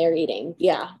 Wow. When they're eating.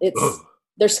 Yeah. It's Ugh.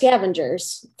 they're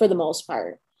scavengers for the most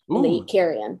part. And they Ooh. eat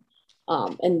carrion.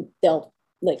 And they'll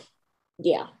like,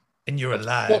 yeah, And you're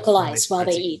alive. vocalize while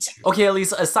they eat. Okay,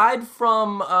 Elise, aside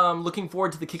from looking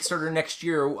forward to the Kickstarter next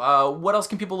year, what else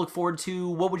can people look forward to?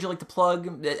 What would you like to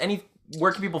plug?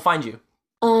 Where can people find you?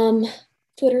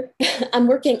 Twitter. I'm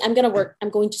going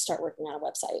to start working on a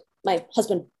website. My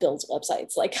husband builds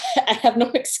websites. Like I have no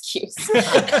excuse.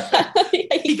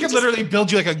 He could literally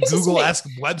build you like a just Google-esque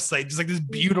website, just like this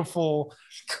beautiful.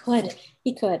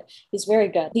 He could. He's very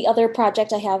good. The other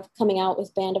project I have coming out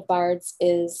with Band of Bards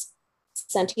is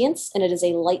Sentience, and it is a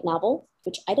light novel,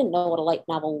 which I didn't know what a light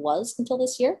novel was until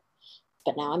this year,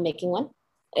 but now I'm making one.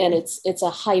 And it's a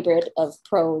hybrid of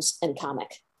prose and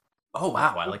comic. Oh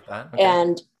wow, I like that. Okay.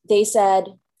 And they said,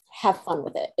 have fun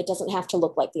with it. It doesn't have to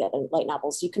look like the other light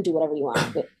novels. You can do whatever you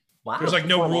want. Wow. There's like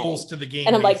no rules to the game.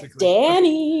 And I'm basically. like,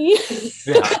 Danny.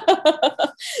 Yeah.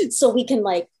 So we can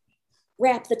like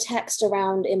wrap the text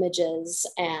around images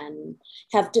and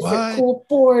have different cool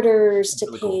borders to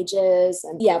really cool. pages.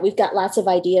 And yeah, we've got lots of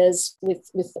ideas with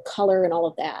the color and all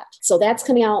of that. So that's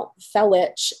coming out, Fell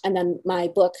Witch. And then my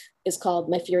book is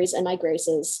called My Furies and My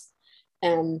Graces.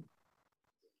 And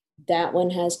that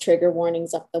one has trigger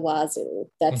warnings up the wazoo.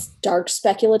 That's dark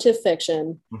speculative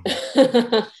fiction.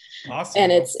 Awesome.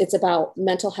 And it's about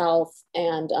mental health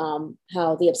and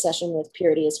how the obsession with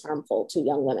purity is harmful to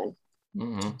young women.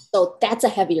 Mm-hmm. So that's a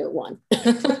heavier one.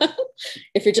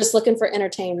 If you're just looking for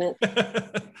entertainment,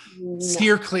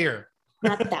 Steer clear.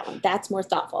 not that one. That's more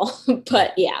thoughtful.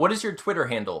 But yeah. What is your Twitter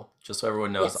handle? Just so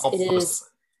everyone knows. Yes, it is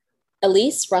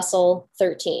Elise Russell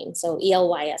 13. So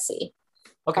ELYSE.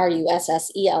 Okay.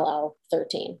 RUSSELL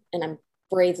 13. And I'm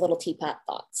Brave Little Teapot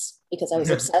Thoughts because I was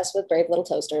obsessed with Brave Little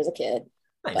Toaster as a kid.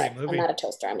 Nice. But movie. I'm not a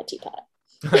toaster, I'm a teapot.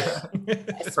 I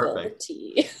spill the Perfect.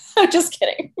 tea. I'm just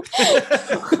kidding.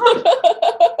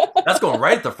 That's going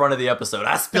right at the front of the episode.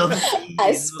 I spilled the tea.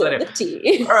 I spilled the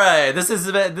tea. All right, this is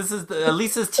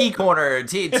Elisa's tea corner,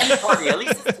 tea party.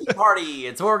 Elisa's tea party.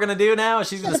 It's what we're gonna do now.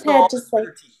 She's gonna Should spill have all had just like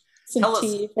her tea. some Tell us.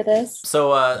 tea for this.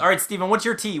 So, all right, Steven, what's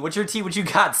your tea? What's your tea? What you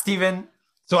got, Steven?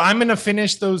 So I'm going to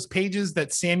finish those pages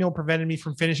that Samuel prevented me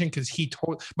from finishing because he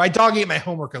told my dog ate my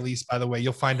homework, at least, by the way.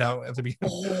 You'll find out at the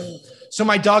beginning. So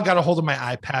my dog got a hold of my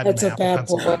iPad. That's and a my bad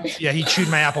Apple boy. Pencil. Yeah, he chewed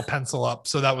my Apple Pencil up.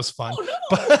 So that was fun. Oh, no.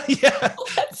 But yeah.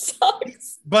 That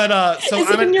sucks. But so Is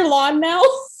it in your lawn now?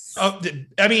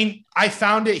 I mean, I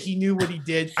found it. He knew what he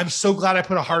did. I'm so glad I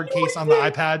put a hard case on the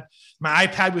iPad. My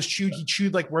iPad was chewed. He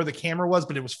chewed like where the camera was,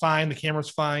 but it was fine. The camera's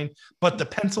fine, but the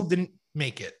pencil didn't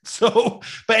make it. So,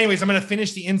 but anyways, I'm going to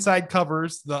finish the inside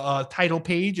covers, the title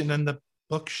page, and then the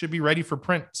book should be ready for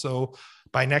print. So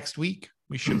by next week,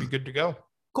 we should be good to go.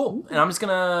 Cool. And I'm just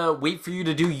gonna wait for you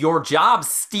to do your job,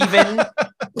 Steven.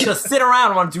 Just sit around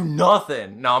and want to do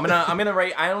nothing. No, I'm gonna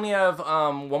write. I only have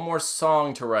one more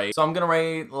song to write, so I'm gonna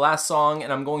write the last song,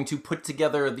 and I'm going to put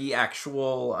together the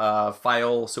actual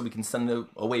file so we can send it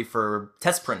away for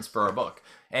test prints for our book.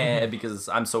 And because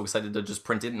I'm so excited to just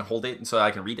print it and hold it so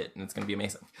I can read it, and it's gonna be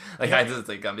amazing.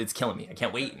 It's killing me. I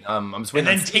can't wait. I'm just waiting.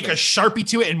 And then take a Sharpie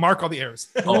to it and mark all the errors.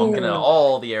 Oh, I'm gonna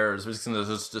all the errors. We're just gonna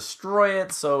just destroy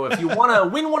it. So if you want to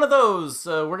win one of those,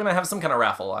 we're gonna have some kind of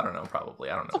raffle. I don't know. Probably.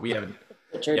 I don't know. We haven't.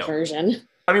 Richard version.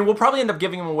 I mean, we'll probably end up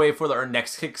giving them away for our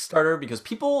next Kickstarter because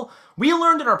we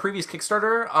learned in our previous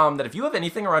Kickstarter that if you have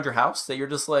anything around your house that you're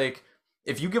just like,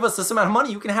 if you give us this amount of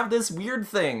money, you can have this weird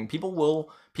thing. People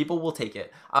will take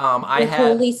it. I had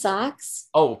holy socks.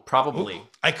 Oh, probably. Ooh,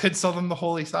 I could sell them the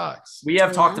holy socks. We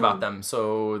have talked about them,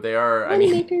 so they are. I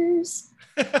mean, Moneymakers.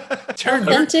 turn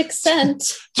Authentic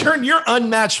scent. your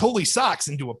unmatched holy socks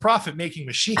into a profit-making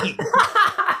machine.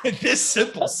 This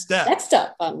simple step. Next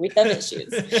up on We Have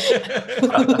Issues.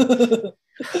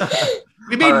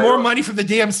 We made All right. more money from the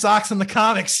damn socks in the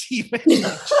comics, even.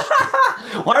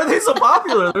 why are they so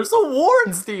popular? They're so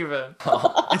worn, Steven.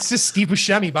 It's just Steve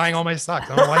Buscemi buying all my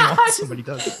socks. I don't know why somebody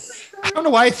does. I don't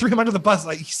know why I threw him under the bus.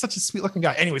 Like, he's such a sweet looking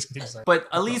guy. Anyways, continue. Sorry. But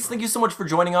Elise, thank you so much for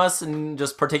joining us and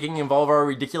just partaking in all of our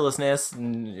ridiculousness.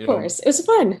 And, Of course. It was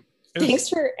fun. Thanks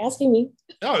for asking me.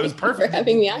 No, it was For perfect.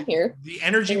 having me on here. The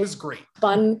energy was great.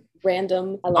 Fun,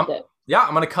 random. I loved it. Yeah,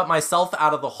 I'm gonna cut myself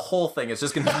out of the whole thing. It's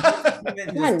just gonna be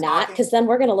I'm not, because then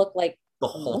we're gonna look like the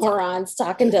whole time. morons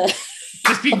talking to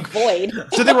Just being a void.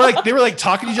 So they were like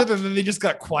talking to each other, and then they just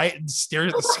got quiet and stared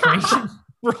at the screen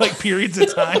for like periods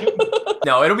of time.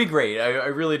 No, it'll be great. I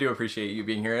really do appreciate you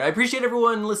being here. I appreciate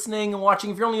everyone listening and watching.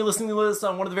 If you're only listening to this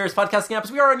on one of the various podcasting apps,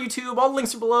 we are on YouTube. All the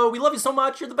links are below. We love you so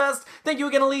much. You're the best. Thank you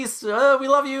again, Elise. We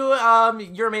love you.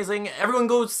 You're amazing. Everyone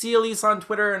go see Elise on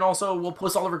Twitter, and also we'll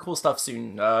post all of her cool stuff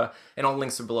soon. And all the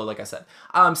links are below, like I said.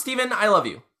 Steven, I love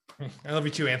you. I love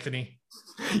you too, Anthony.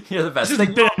 You're the best. This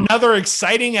has been another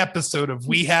exciting episode of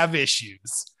We Have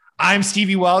Issues. I'm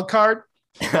Stevie Wildcard.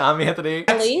 I'm Anthony.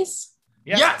 Elise?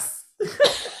 Yes.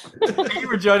 Thank you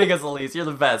for joining us, Elise. You're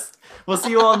the best. We'll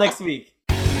see you all next week.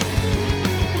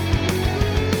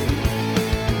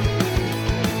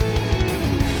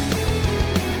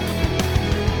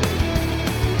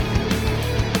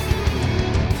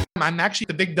 I'm actually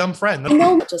the big dumb friend. I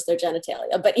know just their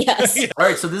genitalia, but yes. All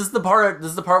right, so this is the part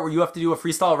where you have to do a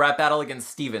freestyle rap battle against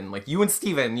Steven. Like you and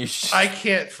Steven, you should. I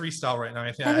can't freestyle right now.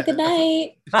 I think Have a good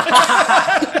night.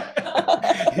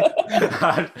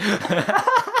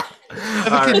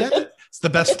 It's the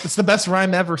best. It's the best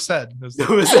rhyme ever said.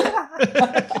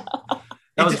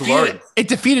 All That was glorious. It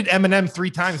defeated Eminem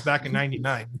 3 times back in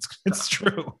 '99. It's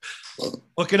true.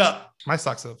 Look it up. My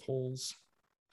socks have holes.